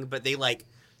anything, but they like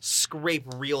scrape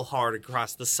real hard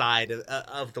across the side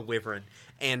of the Wyvern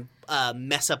and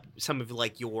mess up some of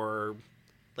like your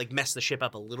mess the ship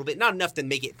up a little bit. Not enough to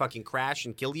make it fucking crash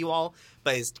and kill you all,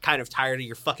 but it's kind of tired of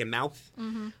your fucking mouth.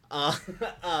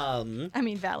 I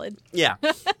mean, valid. Yeah.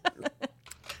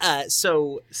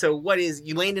 So what is,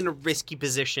 you land in a risky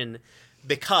position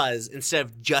because instead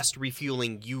of just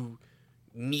refueling, you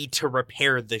need to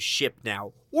repair the ship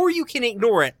now. Or you can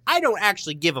ignore it. I don't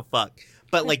actually give a fuck.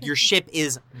 But like your ship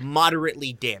is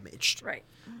moderately damaged. Right.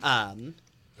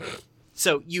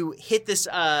 So you hit this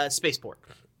spaceport.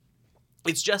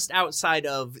 It's just outside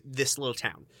of this little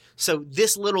town. So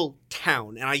this little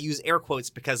town, and I use air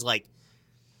quotes because like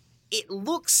it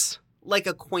looks like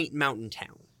a quaint mountain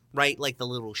town. Right? Like the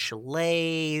little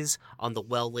chalets on the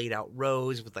well laid out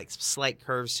roads with like some slight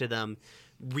curves to them.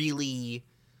 Really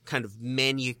kind of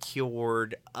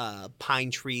manicured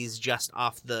pine trees just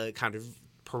off the kind of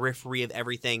periphery of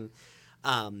everything.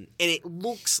 And it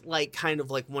looks like kind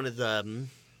of like one of the,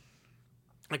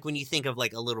 like when you think of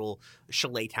like a little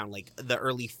chalet town, like the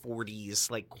early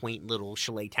 40s, like quaint little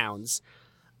chalet towns.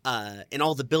 And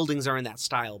all the buildings are in that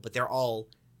style, but they're all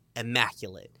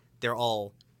immaculate. They're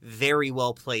all very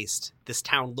well placed. This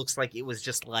town looks like it was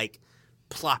just like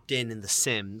plopped in The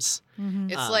Sims.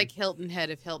 It's like Hilton Head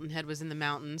if Hilton Head was in the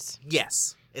mountains.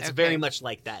 Yes, it's Okay. very much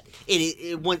like that.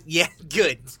 Yeah,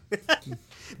 good.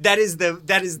 that is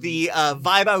the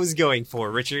vibe I was going for,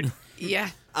 Richard. Yeah.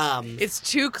 It's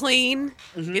It's too clean.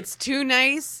 It's too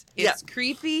nice. It's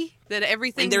creepy that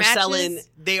everything and they're matches. selling.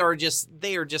 They are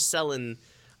just selling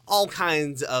all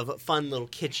kinds of fun little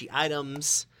kitschy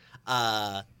items.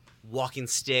 Walking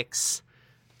sticks,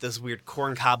 those weird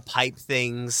corncob pipe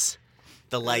things,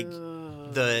 the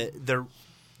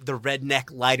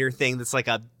redneck lighter thing that's like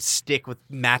a stick with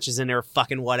matches in there,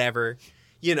 fucking whatever,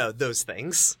 you know, those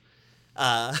things.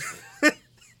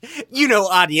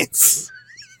 Audience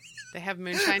They have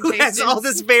moonshine who has tastings. all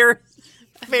this very,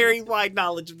 very wide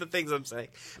knowledge of the things I'm saying.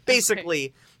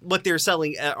 Basically, what they're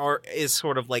selling is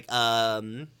sort of like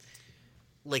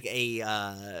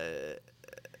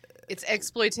It's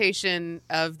exploitation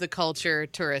of the culture,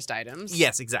 tourist items.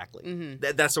 yes, exactly.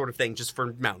 That sort of thing, just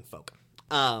for mountain folk.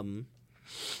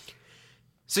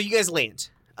 So you guys land.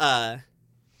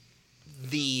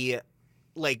 The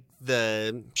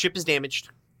ship is damaged.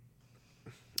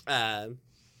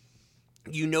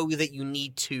 You know that you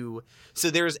need to. So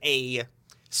there's a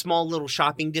small little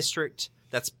shopping district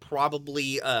that's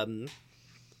probably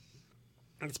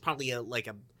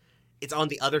it's on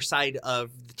the other side of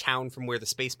the town from where the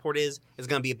spaceport is. It's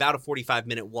going to be about a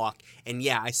 45-minute walk. And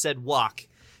yeah, I said walk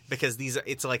because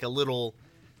it's like a little,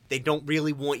 they don't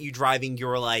really want you driving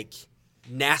your like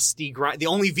nasty grind. The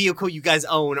only vehicle you guys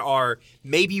own are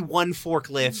maybe one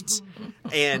forklift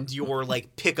and your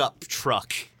like pickup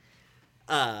truck.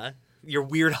 Your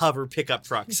weird hover pickup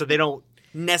truck. So they don't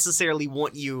necessarily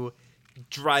want you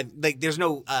drive, like there's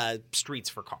no streets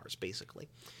for cars basically.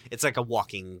 It's like a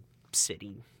walking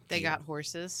city. They got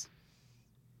horses.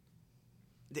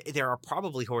 There are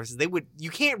probably horses. You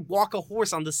can't walk a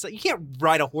horse on you can't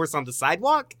ride a horse on the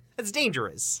sidewalk. That's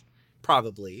dangerous.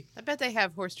 Probably. I bet they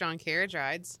have horse-drawn carriage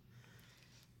rides.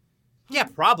 Yeah,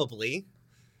 probably.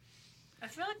 I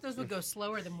feel like those would go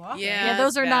slower than walking. Yeah,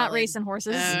 those are not valid. racing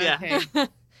horses. Yeah. Okay.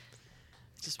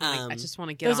 I just want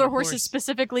to get Those on are a horses horse.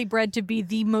 specifically bred to be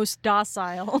the most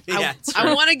docile. Yeah.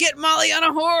 I want to get Molly on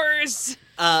a horse.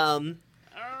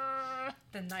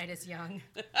 The night is young.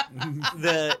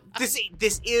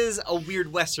 This is a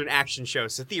weird Western action show,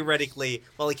 so theoretically,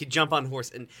 while he could jump on a horse,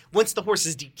 and once the horse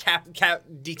is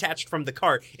detached from the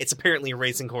cart, it's apparently a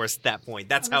racing horse at that point.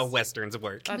 That's how Westerns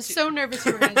work. I was so nervous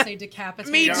you were going to say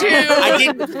decapitated. Me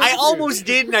too. I almost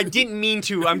did, and I didn't mean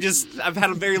to. I've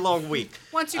had a very long week.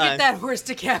 Once you get that horse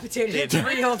decapitated, it's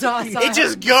real docile. It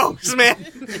just goes, man.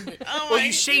 Oh Well,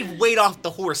 you shave weight off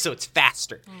the horse so it's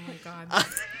faster. Oh my god.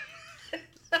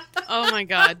 Oh my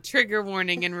god! Trigger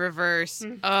warning in reverse.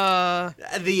 The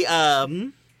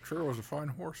Sure was a fine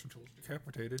horse until it was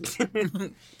decapitated.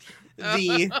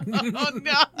 the Oh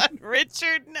god,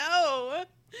 Richard, no.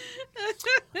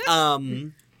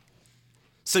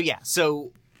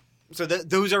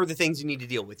 Those are the things you need to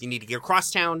deal with. You need to get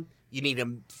across town. You need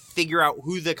to figure out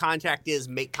who the contact is,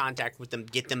 make contact with them,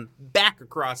 get them back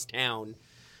across town,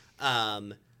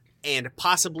 and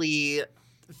possibly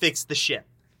fix the ship.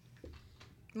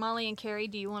 Molly and Carrie,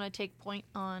 do you want to take point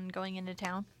on going into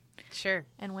town? Sure.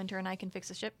 And Winter and I can fix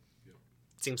the ship?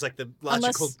 Seems like the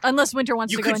logical. Unless Winter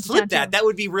wants You to go could into flip town. that. too. That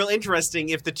would be real interesting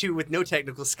if the two with no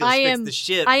technical skills fix the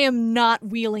ship. I am not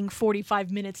wheeling 45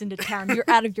 minutes into town. You're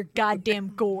out of your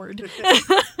goddamn gourd.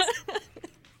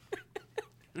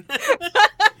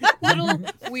 Little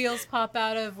wheels pop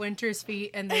out of Winter's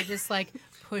feet and they just like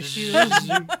push you.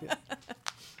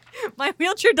 My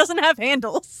wheelchair doesn't have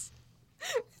handles.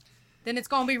 Then it's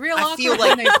gonna be real I awkward feel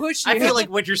like- when they push you. I feel like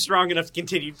Winter's strong enough to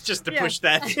continue just to push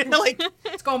that. Like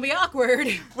it's gonna be awkward.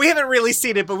 we haven't really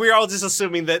seen it, but we're all just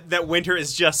assuming that Winter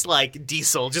is just like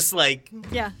Diesel, just like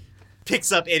Yeah.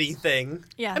 picks up anything.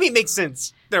 Yeah. I mean, it makes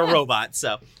sense. They're a robot,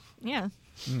 so. Yeah.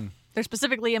 They're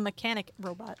specifically a mechanic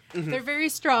robot. They're very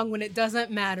strong when it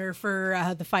doesn't matter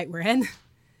for the fight we're in.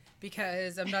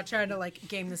 Because I'm not trying to like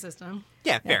game the system.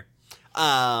 Yeah, fair.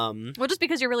 Well, just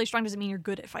because you're really strong doesn't mean you're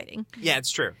good at fighting. Yeah, it's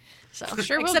true. So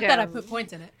Sure, we'll Except go. that I put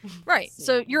points in it. right.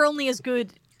 So you're only as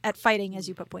good at fighting as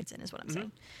you put points in, is what I'm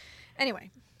saying.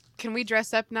 Anyway, Can we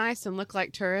dress up nice and look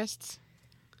like tourists?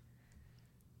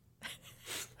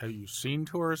 Have you seen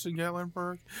tourists in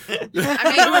Gatlinburg?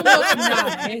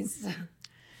 I mean, nice.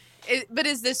 But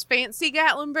is this fancy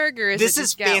Gatlinburg or is This it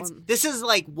is just fancy. This is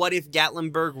like what if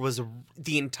Gatlinburg was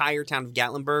the entire town of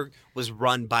Gatlinburg was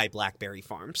run by Blackberry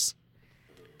Farms.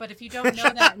 But if you don't know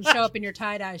that and show up in your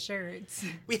tie-dye shirts.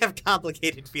 We have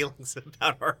complicated feelings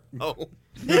about our home.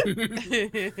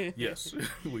 Yes,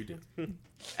 we did.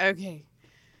 Okay.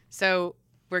 So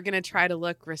we're going to try to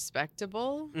look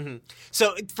respectable.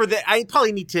 So I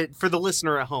probably need to, for the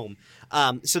listener at home.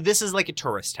 So this is like a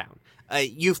tourist town.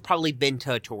 You've probably been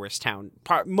to a tourist town,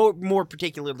 more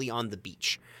particularly on the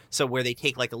beach. So where they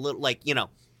take like a little, like, you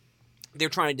know, they're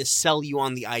trying to sell you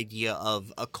on the idea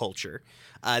of a culture.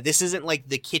 This isn't like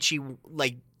the kitschy,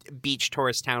 like, beach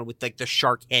tourist town with like the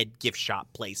Shark Head gift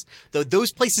shop place. Though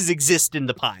those places exist in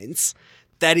the Pines.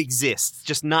 That exists,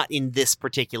 just not in this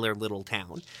particular little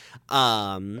town.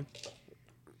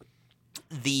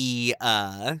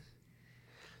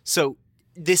 So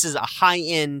this is a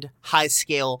high-end,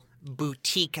 high-scale,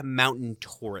 boutique mountain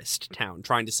tourist town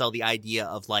trying to sell the idea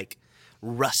of, like,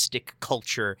 rustic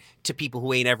culture to people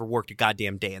who ain't ever worked a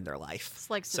goddamn day in their life. it's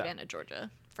like So- Savannah,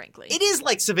 Georgia, frankly. It is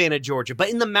like Savannah, Georgia, but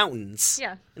in the mountains.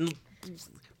 Yeah. And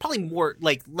probably more,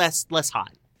 like, less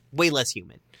hot. Way less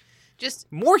humid. Just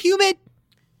More humid?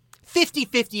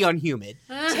 50-50 on humid.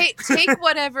 take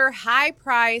whatever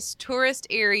high-priced tourist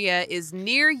area is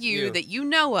near you Yeah. that you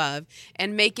know of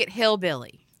and make it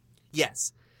hillbilly.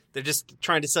 Yes. They're just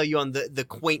trying to sell you on the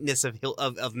quaintness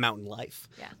of mountain life.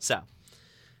 Yeah.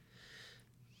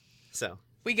 So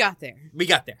We got there. we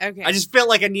got there. Okay. I just felt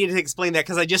like I needed to explain that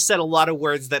because I just said a lot of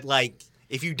words that, like,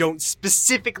 if you don't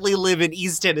specifically live in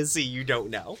East Tennessee, you don't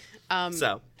know.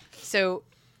 So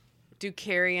do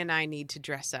Carrie and I need to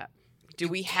dress up? Do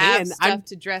we can. have stuff I'm-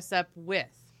 to dress up with?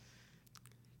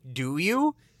 Do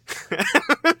you?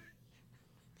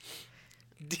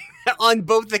 On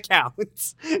both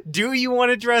accounts. Do you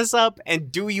want to dress up,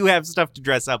 and do you have stuff to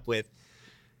dress up with?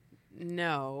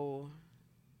 No,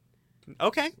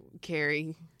 Okay.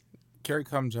 Carrie. Carrie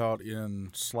comes out in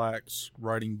slacks,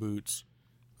 riding boots,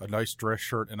 a nice dress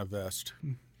shirt, and a vest.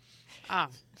 Ah.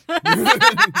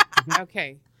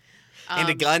 Okay. And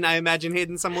a gun, I imagine,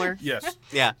 hidden somewhere? Yes.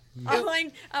 Yeah.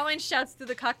 Owen shouts through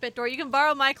the cockpit door, "You can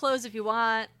borrow my clothes if you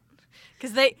want,"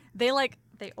 because they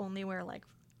only wear like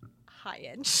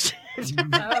high-end shit. Is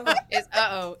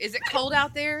it cold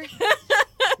out there?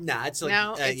 Nah, it's like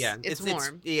No, it's- yeah, it's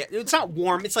warm. It's not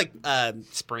warm. It's like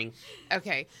spring.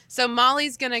 Okay. So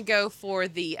Molly's gonna go for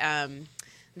the how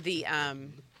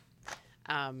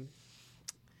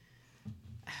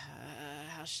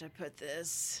should I put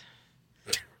this?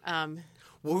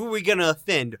 Who are we gonna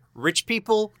offend? Rich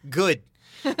people? Good.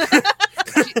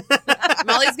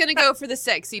 Molly's gonna go for the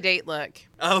sexy date look.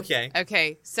 Okay.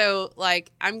 Okay, so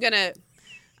like I'm gonna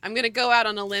go out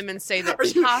on a limb and say that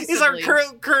possibly Is our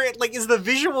current like is the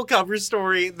visual cover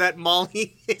story that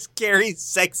Molly is Carrie's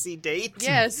sexy date?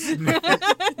 Yes.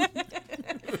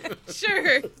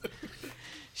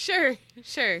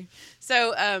 Sure.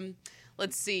 So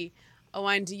let's see.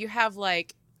 Owen, do you have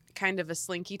like kind of a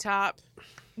slinky top?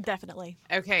 Definitely.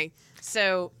 Okay,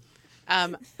 so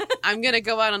I'm gonna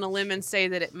go out on a limb and say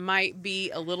that it might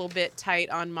be a little bit tight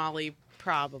on Molly,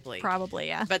 probably,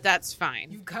 Yeah. but that's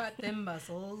fine. You got them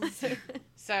muscles.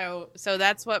 So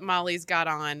that's what Molly's got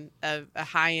on, a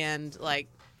high end, like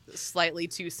slightly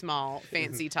too small,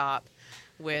 fancy top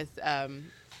with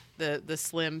the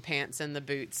slim pants and the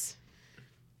boots.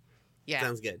 Yeah,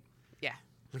 Sounds good. yeah.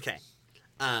 Okay.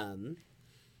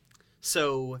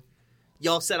 So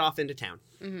y'all set off into town.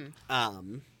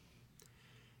 Mm-hmm.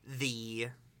 The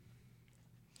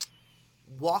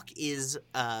walk is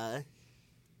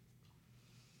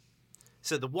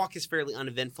so the walk is fairly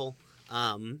uneventful.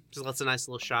 There's lots of nice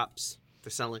little shops. They're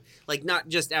selling, like, not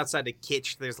just outside of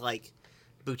Kitsch. There's like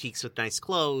boutiques with nice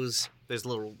clothes. There's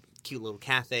cute little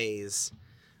cafes.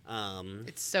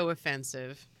 It's so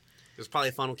offensive. There's probably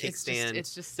a funnel cake It's stand.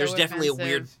 just so There's definitely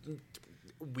offensive.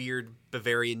 a weird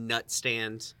Bavarian nut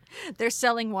stand. They're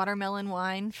selling watermelon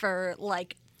wine for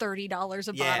like $30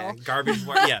 a bottle. Garbage.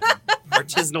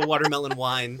 Artisanal watermelon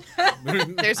wine.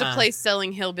 There's a place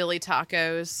selling hillbilly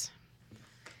tacos.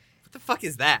 What the fuck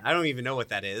is that? I don't even know what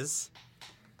that is.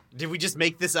 Did we just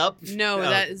make this up? No, Oh.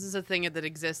 this is a thing that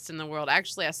exists in the world.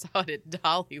 Actually, I saw it at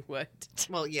Dollywood.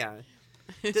 Well, yeah.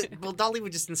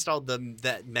 Dollywood just installed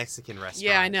that Mexican restaurant.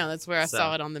 Yeah, I know. That's where I So-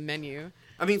 saw it on the menu.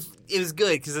 I mean, it was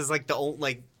good because it's like the old,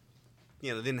 like, they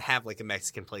didn't have like a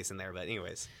Mexican place in there. But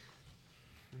anyways,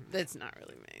 That's not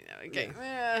really me. Okay.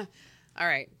 All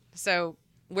right. So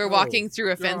we're walking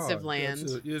through offensive land.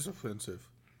 It is offensive.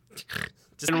 just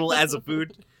general as a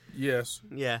food. Yes.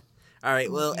 Yeah. All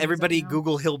right. Well, everybody,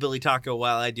 Google hillbilly taco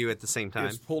while I do at the same time.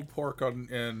 It's pulled pork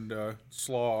and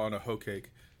slaw on a hoe cake.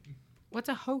 What's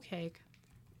a hoe cake?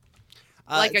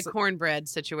 Like a it's- cornbread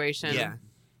situation. Yeah.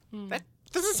 That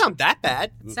doesn't sound that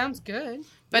bad. Sounds good.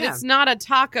 But Yeah. it's not a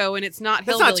taco and it's not It's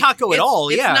not hillbilly. taco at all,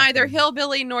 It's yeah. neither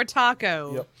hillbilly nor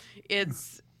taco. Yep.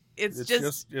 It's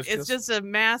It's just a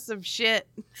mass of shit.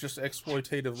 Just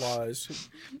exploitative lies.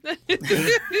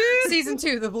 Season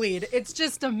 2, The Bleed. It's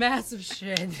just a massive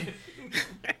shit.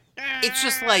 It's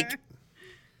just like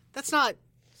that's not.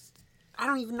 I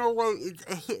don't even know why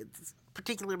it's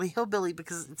particularly hillbilly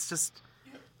because it's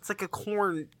like a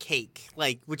corn cake,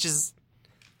 like which is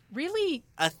Really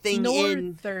a thing in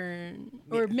northern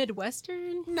or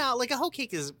midwestern? no, like a hoe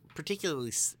cake is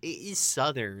particularly is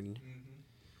southern,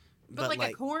 But like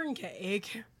a corn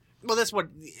cake. well, that's what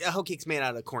a hoe cake's made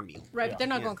out of cornmeal. Right, but they're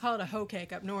not Yeah. going to call it a hoe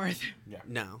cake up north.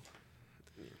 No,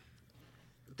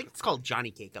 I think it's called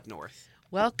Johnny Cake up north.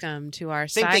 Welcome to our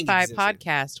Same thing sci-fi exists.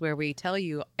 podcast where we tell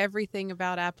you everything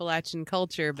about Appalachian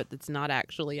culture, but that's not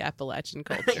actually Appalachian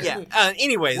culture. Yeah.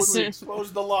 Anyways, When we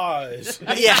expose the lies.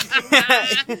 yeah.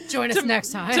 Join us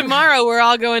next time. Tomorrow we're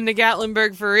all going to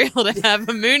Gatlinburg for real to have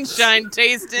a moonshine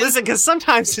tasting. Listen, because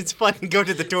sometimes it's fun to go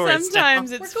to the tourist.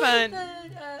 Sometimes We're it's going fun. to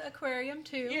the aquarium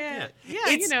too. Yeah,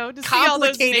 It's to see all those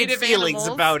complicated native feelings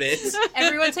animals. about it.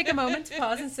 Everyone take a moment to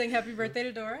pause and sing happy birthday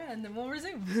to Dora, and then we'll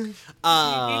resume.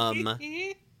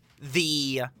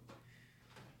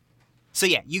 So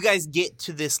yeah, you guys get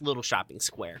to this little shopping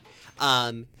square.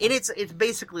 And it's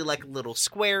basically like a little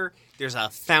square. There's a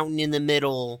fountain in the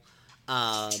middle.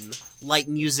 Light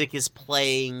music is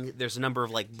playing. There's a number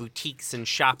of like boutiques and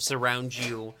shops around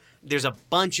you. There's a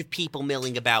bunch of people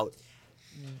milling about.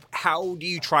 How do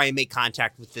you try and make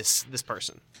contact with this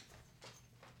person?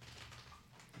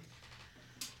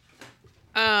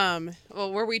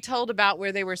 Well, were we told about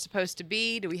where they were supposed to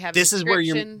be? Do we have This is where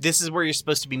description? you're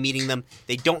supposed to be meeting them.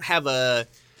 They don't have the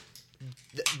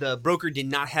broker did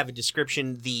not have a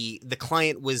description. The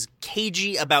client was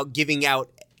cagey about giving out.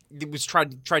 It was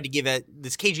tried to give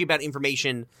this cagey about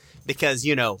information because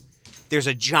there's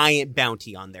a giant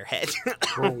bounty on their head.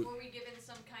 Were we given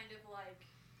some kind of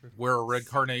like Wear a red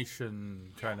carnation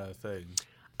kind of thing.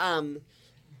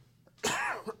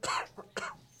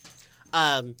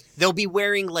 They'll be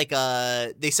wearing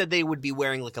they said they would be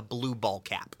wearing like a blue ball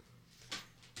cap.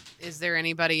 Is there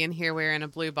anybody in here wearing a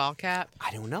blue ball cap?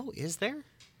 I don't know. Is there?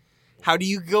 How do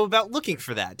you go about looking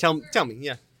for that? Tell me.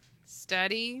 Yeah.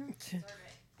 Study?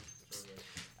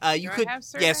 You Do could. I have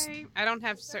survey? Yes. I don't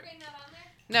have survey.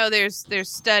 No, there's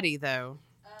study though.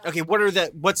 Okay.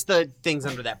 What's the things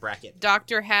under that bracket?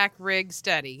 Dr. Hack Rig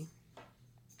Study.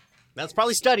 That's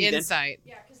probably study then. Insight.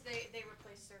 Yeah, because they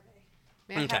replaced survey.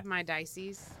 May I Okay. have my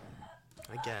dices?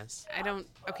 I guess. I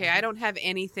don't have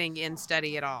anything in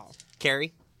study at all.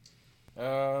 Carrie?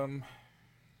 I've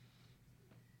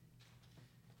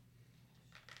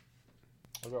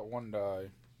got one die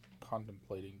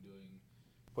contemplating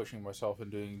pushing myself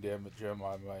and doing damage. I'm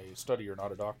a studier,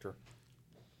 not a doctor.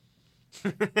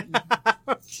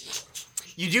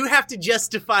 You do have to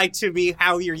justify to me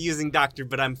how you're using doctor,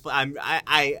 but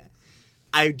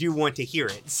I do want to hear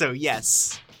it. So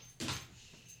yes.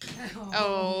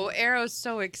 Oh, Arrow's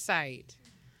so excited.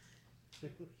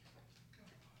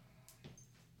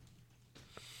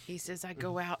 He says, I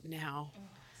go out now.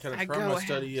 Can I I try go my ahead.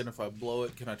 study, and if I blow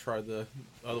it, can I try the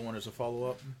other one as a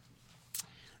follow-up?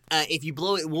 If you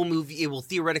blow it, we'll move. It will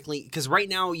theoretically, because right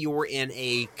now you're in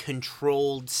a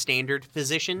controlled standard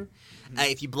position.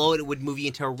 If you blow it, it would move you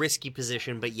into a risky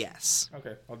position. But yes.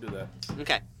 Okay, I'll do that.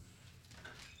 Okay.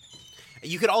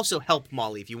 You could also help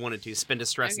Molly if you wanted to. Spend a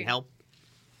stress Okay. and help.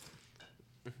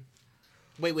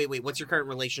 Wait. What's your current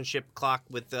relationship clock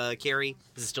with Carrie?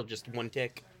 Is it still just one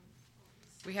tick?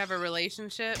 We have a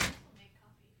relationship.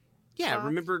 Yeah, Clock?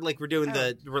 remember, like, we're doing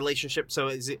the relationship. So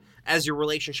as your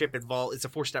relationship evolves, it's a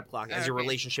 4-step clock. As your Okay.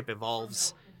 relationship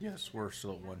evolves. Yes, we're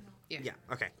still at one. Yeah.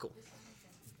 Okay. Cool.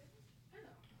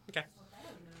 Okay.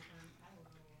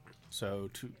 So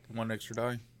one extra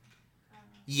die.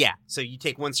 Yeah. So you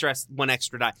take one stress, one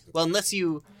extra die. Well, unless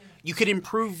you could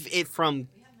improve it from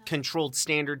controlled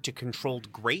standard to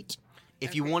controlled great,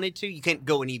 if you wanted to. You can't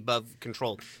go any above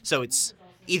controlled. So it's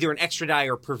either an extra die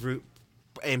or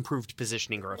improved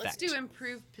positioning or effect. Let's do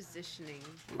improved positioning.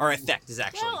 Or effect is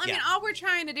actually. Well, I mean, all we're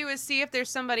trying to do is see if there's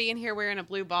somebody in here wearing a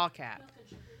blue ball cap.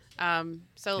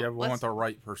 So Yeah, we let's. want the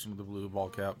right person with the blue ball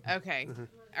cap. Okay.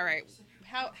 All right.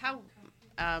 How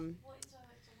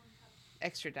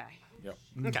extra die. Yep.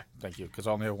 Okay. Thank you, because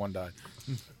I only have one die.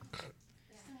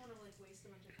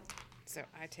 So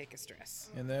I take a stress.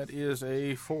 And that is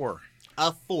a 4.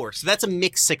 A 4. So that's a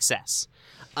mixed success.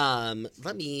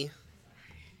 Let me.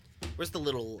 Where's the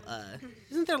little?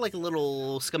 Isn't there like a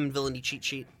little Scum and Villainy cheat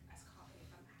sheet?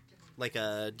 Like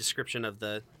a description of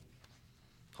the.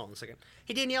 Hold on a second.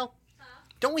 Hey Danielle,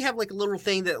 don't we have like a little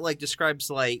thing that like describes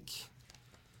like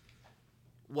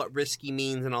what risky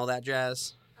means and all that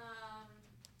jazz?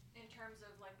 In terms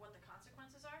of like what the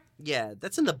consequences are. Yeah,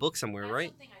 that's in the book somewhere, That's right?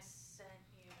 something I sent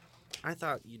you. I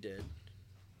thought you did.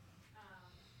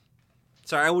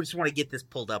 Sorry, I just want to get this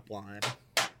pulled up while I'm.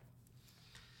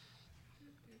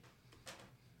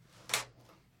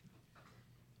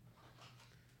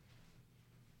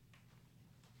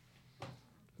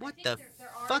 What the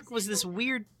fuck was this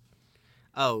weird?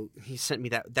 Oh, he sent me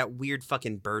that weird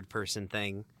fucking bird person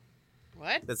thing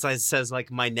What? that says like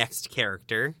my next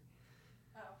character.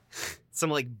 Oh, Some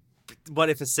like, what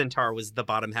if a centaur was the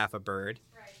bottom half a bird?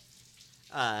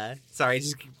 right. Sorry, I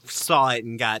just saw it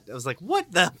and I was like,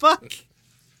 what the fuck?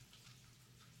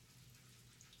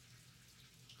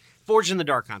 Forged in the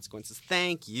Dark Consequences.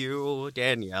 Thank you,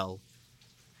 Danielle.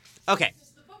 Okay,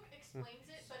 Because the book explains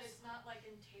it, but it's not like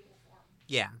in table form.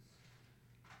 yeah.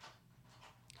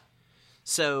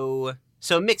 So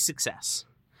mixed success.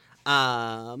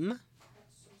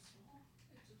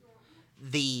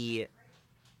 The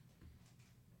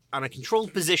on a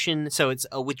controlled position, so it's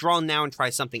a withdrawn now and try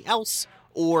something else,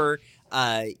 or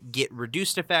get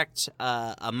reduced effect.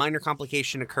 A minor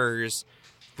complication occurs,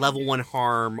 level 1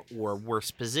 harm or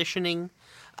worse positioning.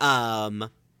 I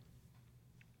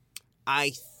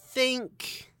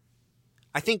think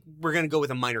we're gonna go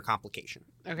with a minor complication.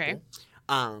 Okay.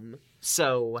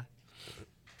 So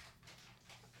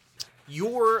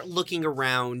you're looking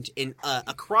around and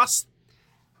across.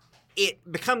 It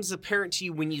becomes apparent to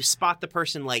you when you spot the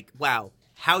person, like, wow,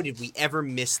 how did we ever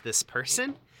miss this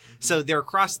person? So they're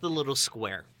across the little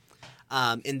square,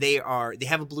 and they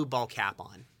have a blue ball cap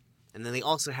on, and then they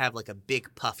also have like a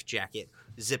big puff jacket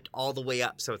zipped all the way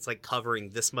up, so it's like covering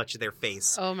this much of their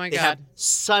face. Oh my They God. have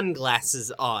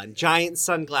sunglasses on, giant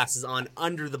sunglasses on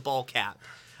under the ball cap.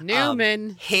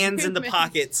 Newman. Hands in the Newman.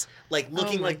 pockets, like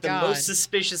looking Oh my like the God. most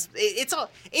suspicious.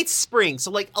 It's spring, so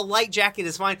like a light jacket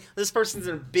is fine. This person's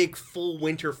in a big full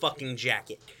winter fucking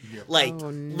jacket, like Oh,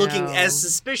 looking no. as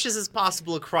suspicious as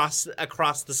possible across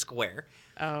the square.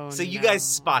 Oh, So you no. guys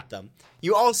spot them.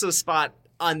 You also spot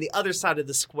on the other side of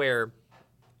the square,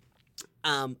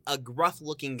 a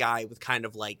gruff-looking guy with kind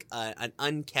of like an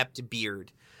unkept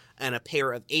beard and a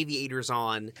pair of aviators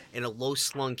on and a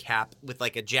low-slung cap with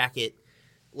like a jacket.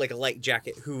 Like a light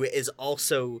jacket, who is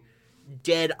also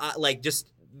dead, like just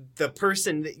the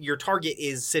person your target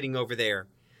is sitting over there,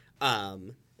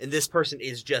 and this person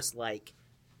is just like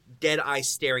dead eye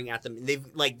staring at them. And they've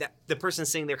like that. The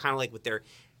person's sitting there kind of like with their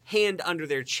hand under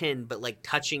their chin, but like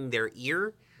touching their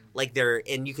ear, like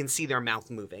and you can see their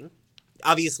mouth moving.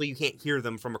 Obviously, you can't hear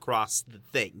them from across the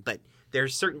thing, but they're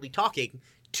certainly talking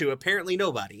to apparently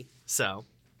nobody. So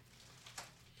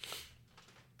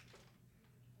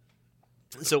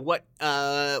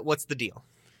what's the deal?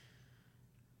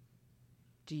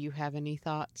 Do you have any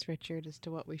thoughts, Richard, as to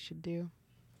what we should do?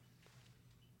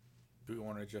 Do we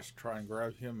want to just try and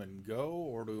grab him and go,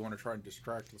 or do we want to try and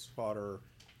distract the spotter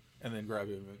and then grab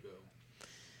him and go?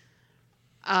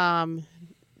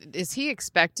 Is he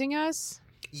expecting us?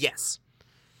 Yes.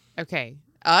 Okay.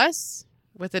 Us?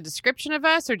 With a description of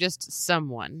us, or just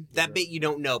someone? That bit you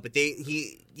don't know, but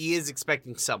he is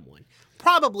expecting someone.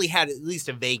 Probably had at least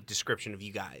a vague description of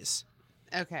you guys.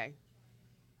 Okay.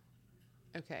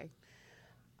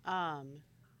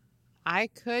 I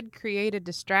could create a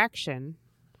distraction.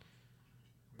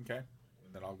 Okay.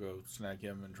 And then I'll go snag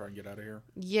him and try and get out of here.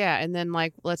 Yeah, and then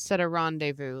like let's set a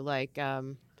rendezvous. Like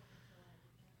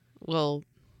we'll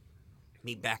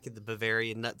meet back at the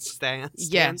Bavarian Nuts stand.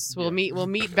 Yes, we'll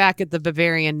meet back at the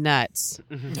Bavarian Nuts.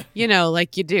 You know,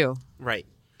 like you do. Right.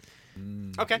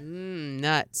 Okay.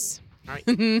 Nuts. All right.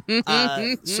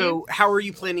 So how are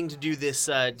you planning to do this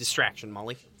distraction,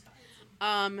 Molly?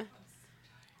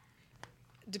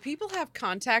 Do people have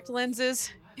contact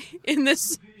lenses in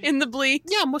the bleach?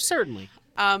 Yeah, most certainly.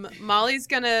 Molly's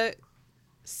gonna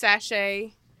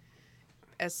sashay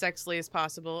as sexily as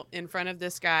possible in front of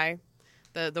this guy,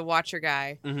 the watcher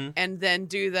guy, and then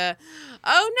do the,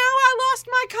 oh no, I lost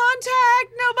my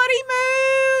contact! Nobody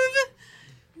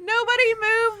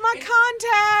move my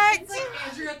contact! It's like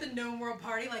Andrew at the Gnome World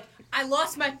party, like, I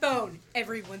lost my phone.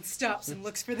 Everyone stops and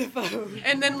looks for the phone.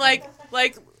 And then like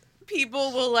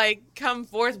people will like come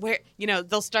forth where, you know,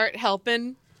 they'll start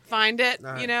helping find it,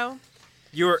 you know?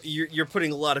 You're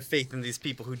putting a lot of faith in these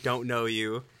people who don't know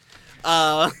you.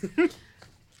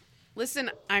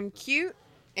 Listen, I'm cute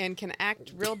and can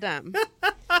act real dumb.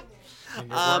 And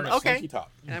you're wearing a slinky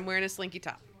top. And I'm wearing a slinky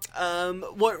top.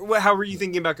 What how were you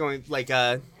thinking about going, like,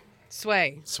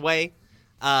 Sway?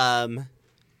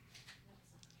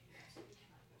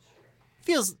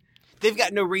 Feels they've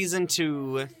got no reason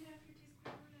to.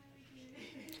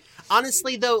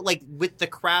 Honestly, though, like, with the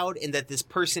crowd and that this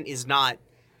person is not.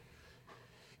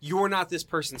 You're not this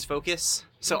person's focus,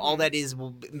 so all that is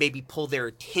will maybe pull their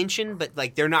attention, but,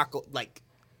 like, they're not, like,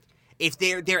 if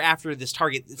they're after this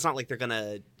target, it's not like they're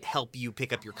gonna help you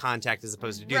pick up your contact as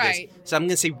opposed to do this. So I'm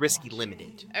gonna say risky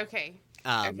limited. Okay.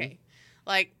 Okay.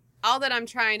 Like, all that I'm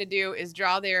trying to do is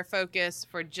draw their focus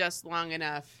for just long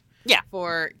enough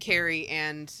for Carrie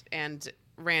and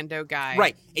Rando guy.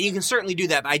 Right. And you can certainly do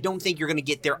that, but I don't think you're going to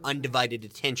get their undivided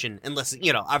attention unless,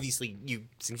 you know, obviously you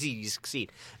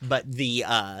succeed. But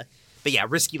yeah,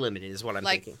 risky limited is what I'm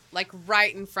thinking. Like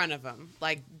right in front of them.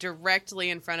 Like directly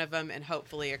in front of them, and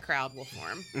hopefully a crowd will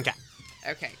form. Okay.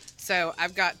 Okay. So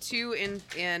I've got two in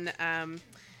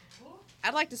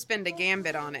I'd like to spend a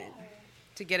gambit on it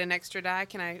to get an extra die.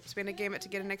 Can I spend a gambit to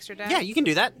get an extra die? Yeah, you can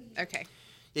do that. Okay.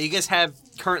 Yeah, you guys have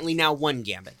currently now one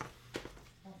gambit.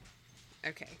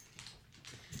 Okay.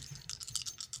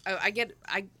 Oh, I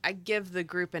give the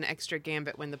group an extra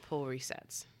gambit when the pool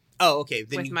resets. Oh, okay.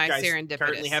 Then With you my guys serendipitous.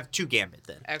 currently have two gambit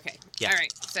then. Okay. Yeah. All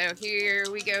right. So here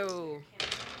we go.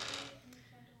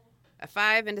 A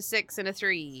 5 and a 6 and a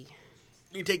 3.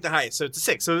 You take the highest, so it's a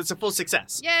 6. So it's a full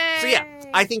success. Yay! So yeah,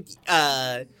 I think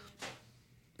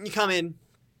you come in.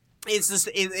 It's this.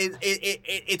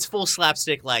 It's full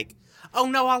slapstick. Like, oh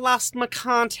no, I lost my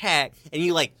contact, and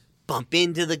you like bump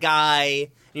into the guy,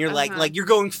 and you're like you're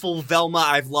going full Velma.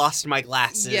 I've lost my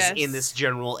glasses in this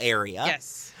general area.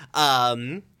 Yes.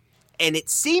 And it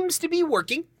seems to be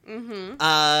working.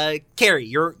 Mm-hmm. Carrie,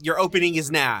 your opening is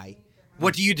nigh.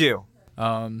 What do you do?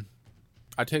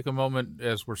 I take a moment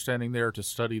as we're standing there to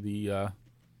study the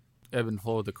ebb and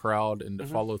flow of the crowd and to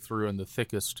follow through in the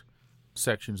thickest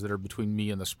sections that are between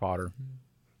me and the spotter.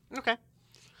 Okay.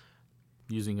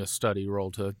 Using a study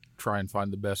roll to try and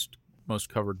find the best, most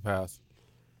covered path.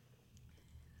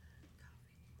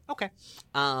 Okay.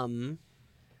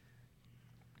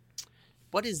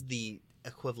 What is the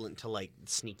equivalent to, like,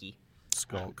 sneaky?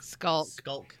 Skulk.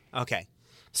 Skulk. Okay.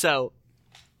 So,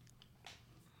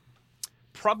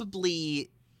 probably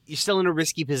you're still in a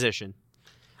risky position.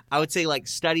 I would say, like,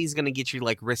 study's going to get you,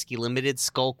 like, risky limited.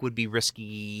 Skulk would be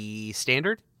risky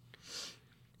standard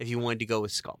if you wanted to go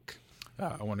with skulk. I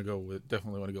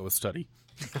definitely want to go with study.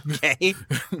 Okay.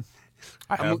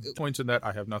 I have points in that.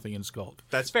 I have nothing in skulk.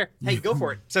 That's fair. Hey, go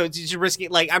for it. So it's risky.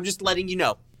 Like, I'm just letting you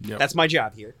know. Yep. That's my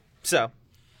job here. So.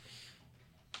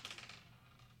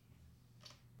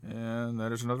 And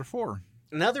that is another 4.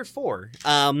 Another 4.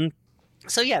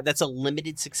 So yeah, that's a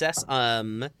limited success.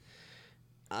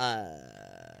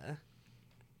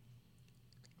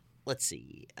 Let's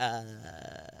see.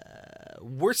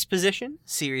 Worst position,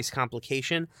 serious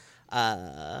complication,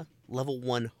 level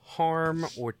 1 harm,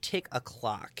 or tick a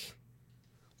clock.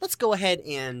 Let's go ahead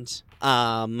and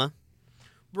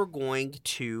we're going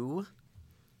to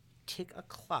tick a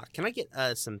clock. Can I get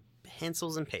some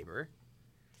pencils and paper,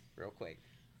 real quick?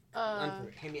 Hand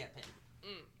me that pen.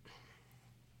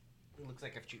 It looks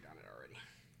like I've chewed on it already.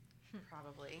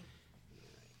 Probably.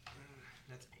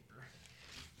 That's paper.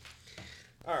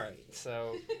 All right,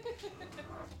 so.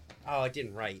 Oh, I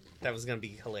didn't write. That was going to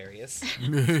be hilarious.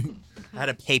 I had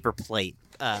a paper plate,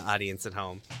 audience at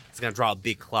home. It's going to draw a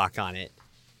big clock on it.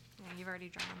 Yeah, you've already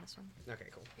drawn on this one. Okay,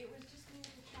 cool. It was just me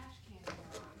the trash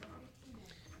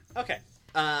can. Okay.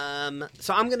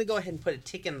 So I'm going to go ahead and put a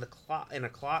tick in a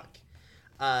clock.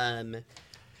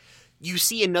 You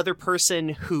see another person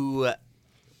who,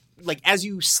 like, as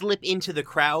you slip into the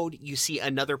crowd, you see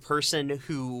another person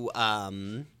who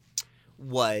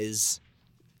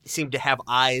seemed to have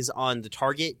eyes on the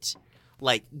target,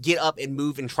 like, get up and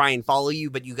move and try and follow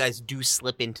you, but you guys do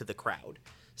slip into the crowd.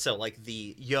 So, like,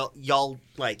 the y'all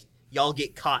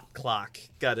get caught clock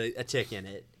got a tick in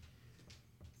it.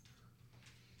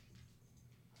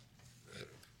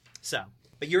 So,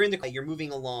 but you're you're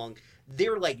moving along.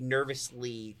 They're, like,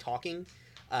 nervously talking.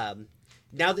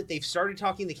 Now that they've started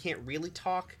talking, they can't really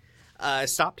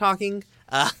stop talking,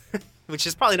 which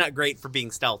is probably not great for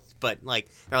being stealth, but, like,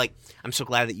 they're like, I'm so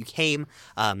glad that you came.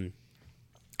 I've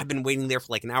been waiting there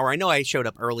for, like, an hour. I know I showed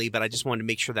up early, but I just wanted to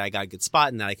make sure that I got a good spot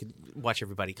and that I could watch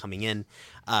everybody coming in.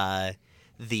 I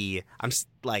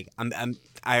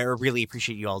really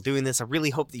appreciate you all doing this. I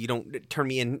really hope that you don't turn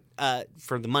me in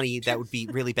for the money. That would be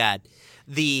really bad.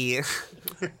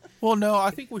 Well, no, I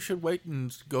think we should wait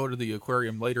and go to the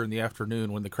aquarium later in the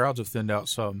afternoon when the crowds have thinned out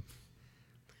some.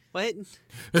 What?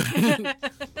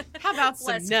 How about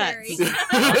some Less nuts?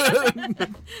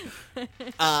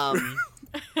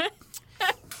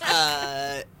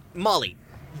 Molly,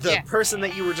 the Yeah. person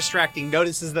that you were distracting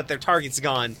notices that their target's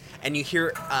gone, and you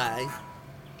hear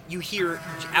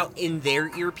out in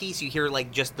their earpiece, you hear,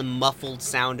 like, just the muffled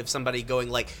sound of somebody going,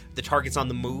 like, the target's on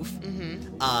the move.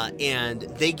 Mm-hmm. And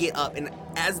they get up, and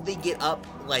as they get up,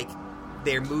 like,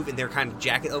 their move and their kind of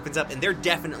jacket opens up, and they're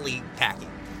definitely packing.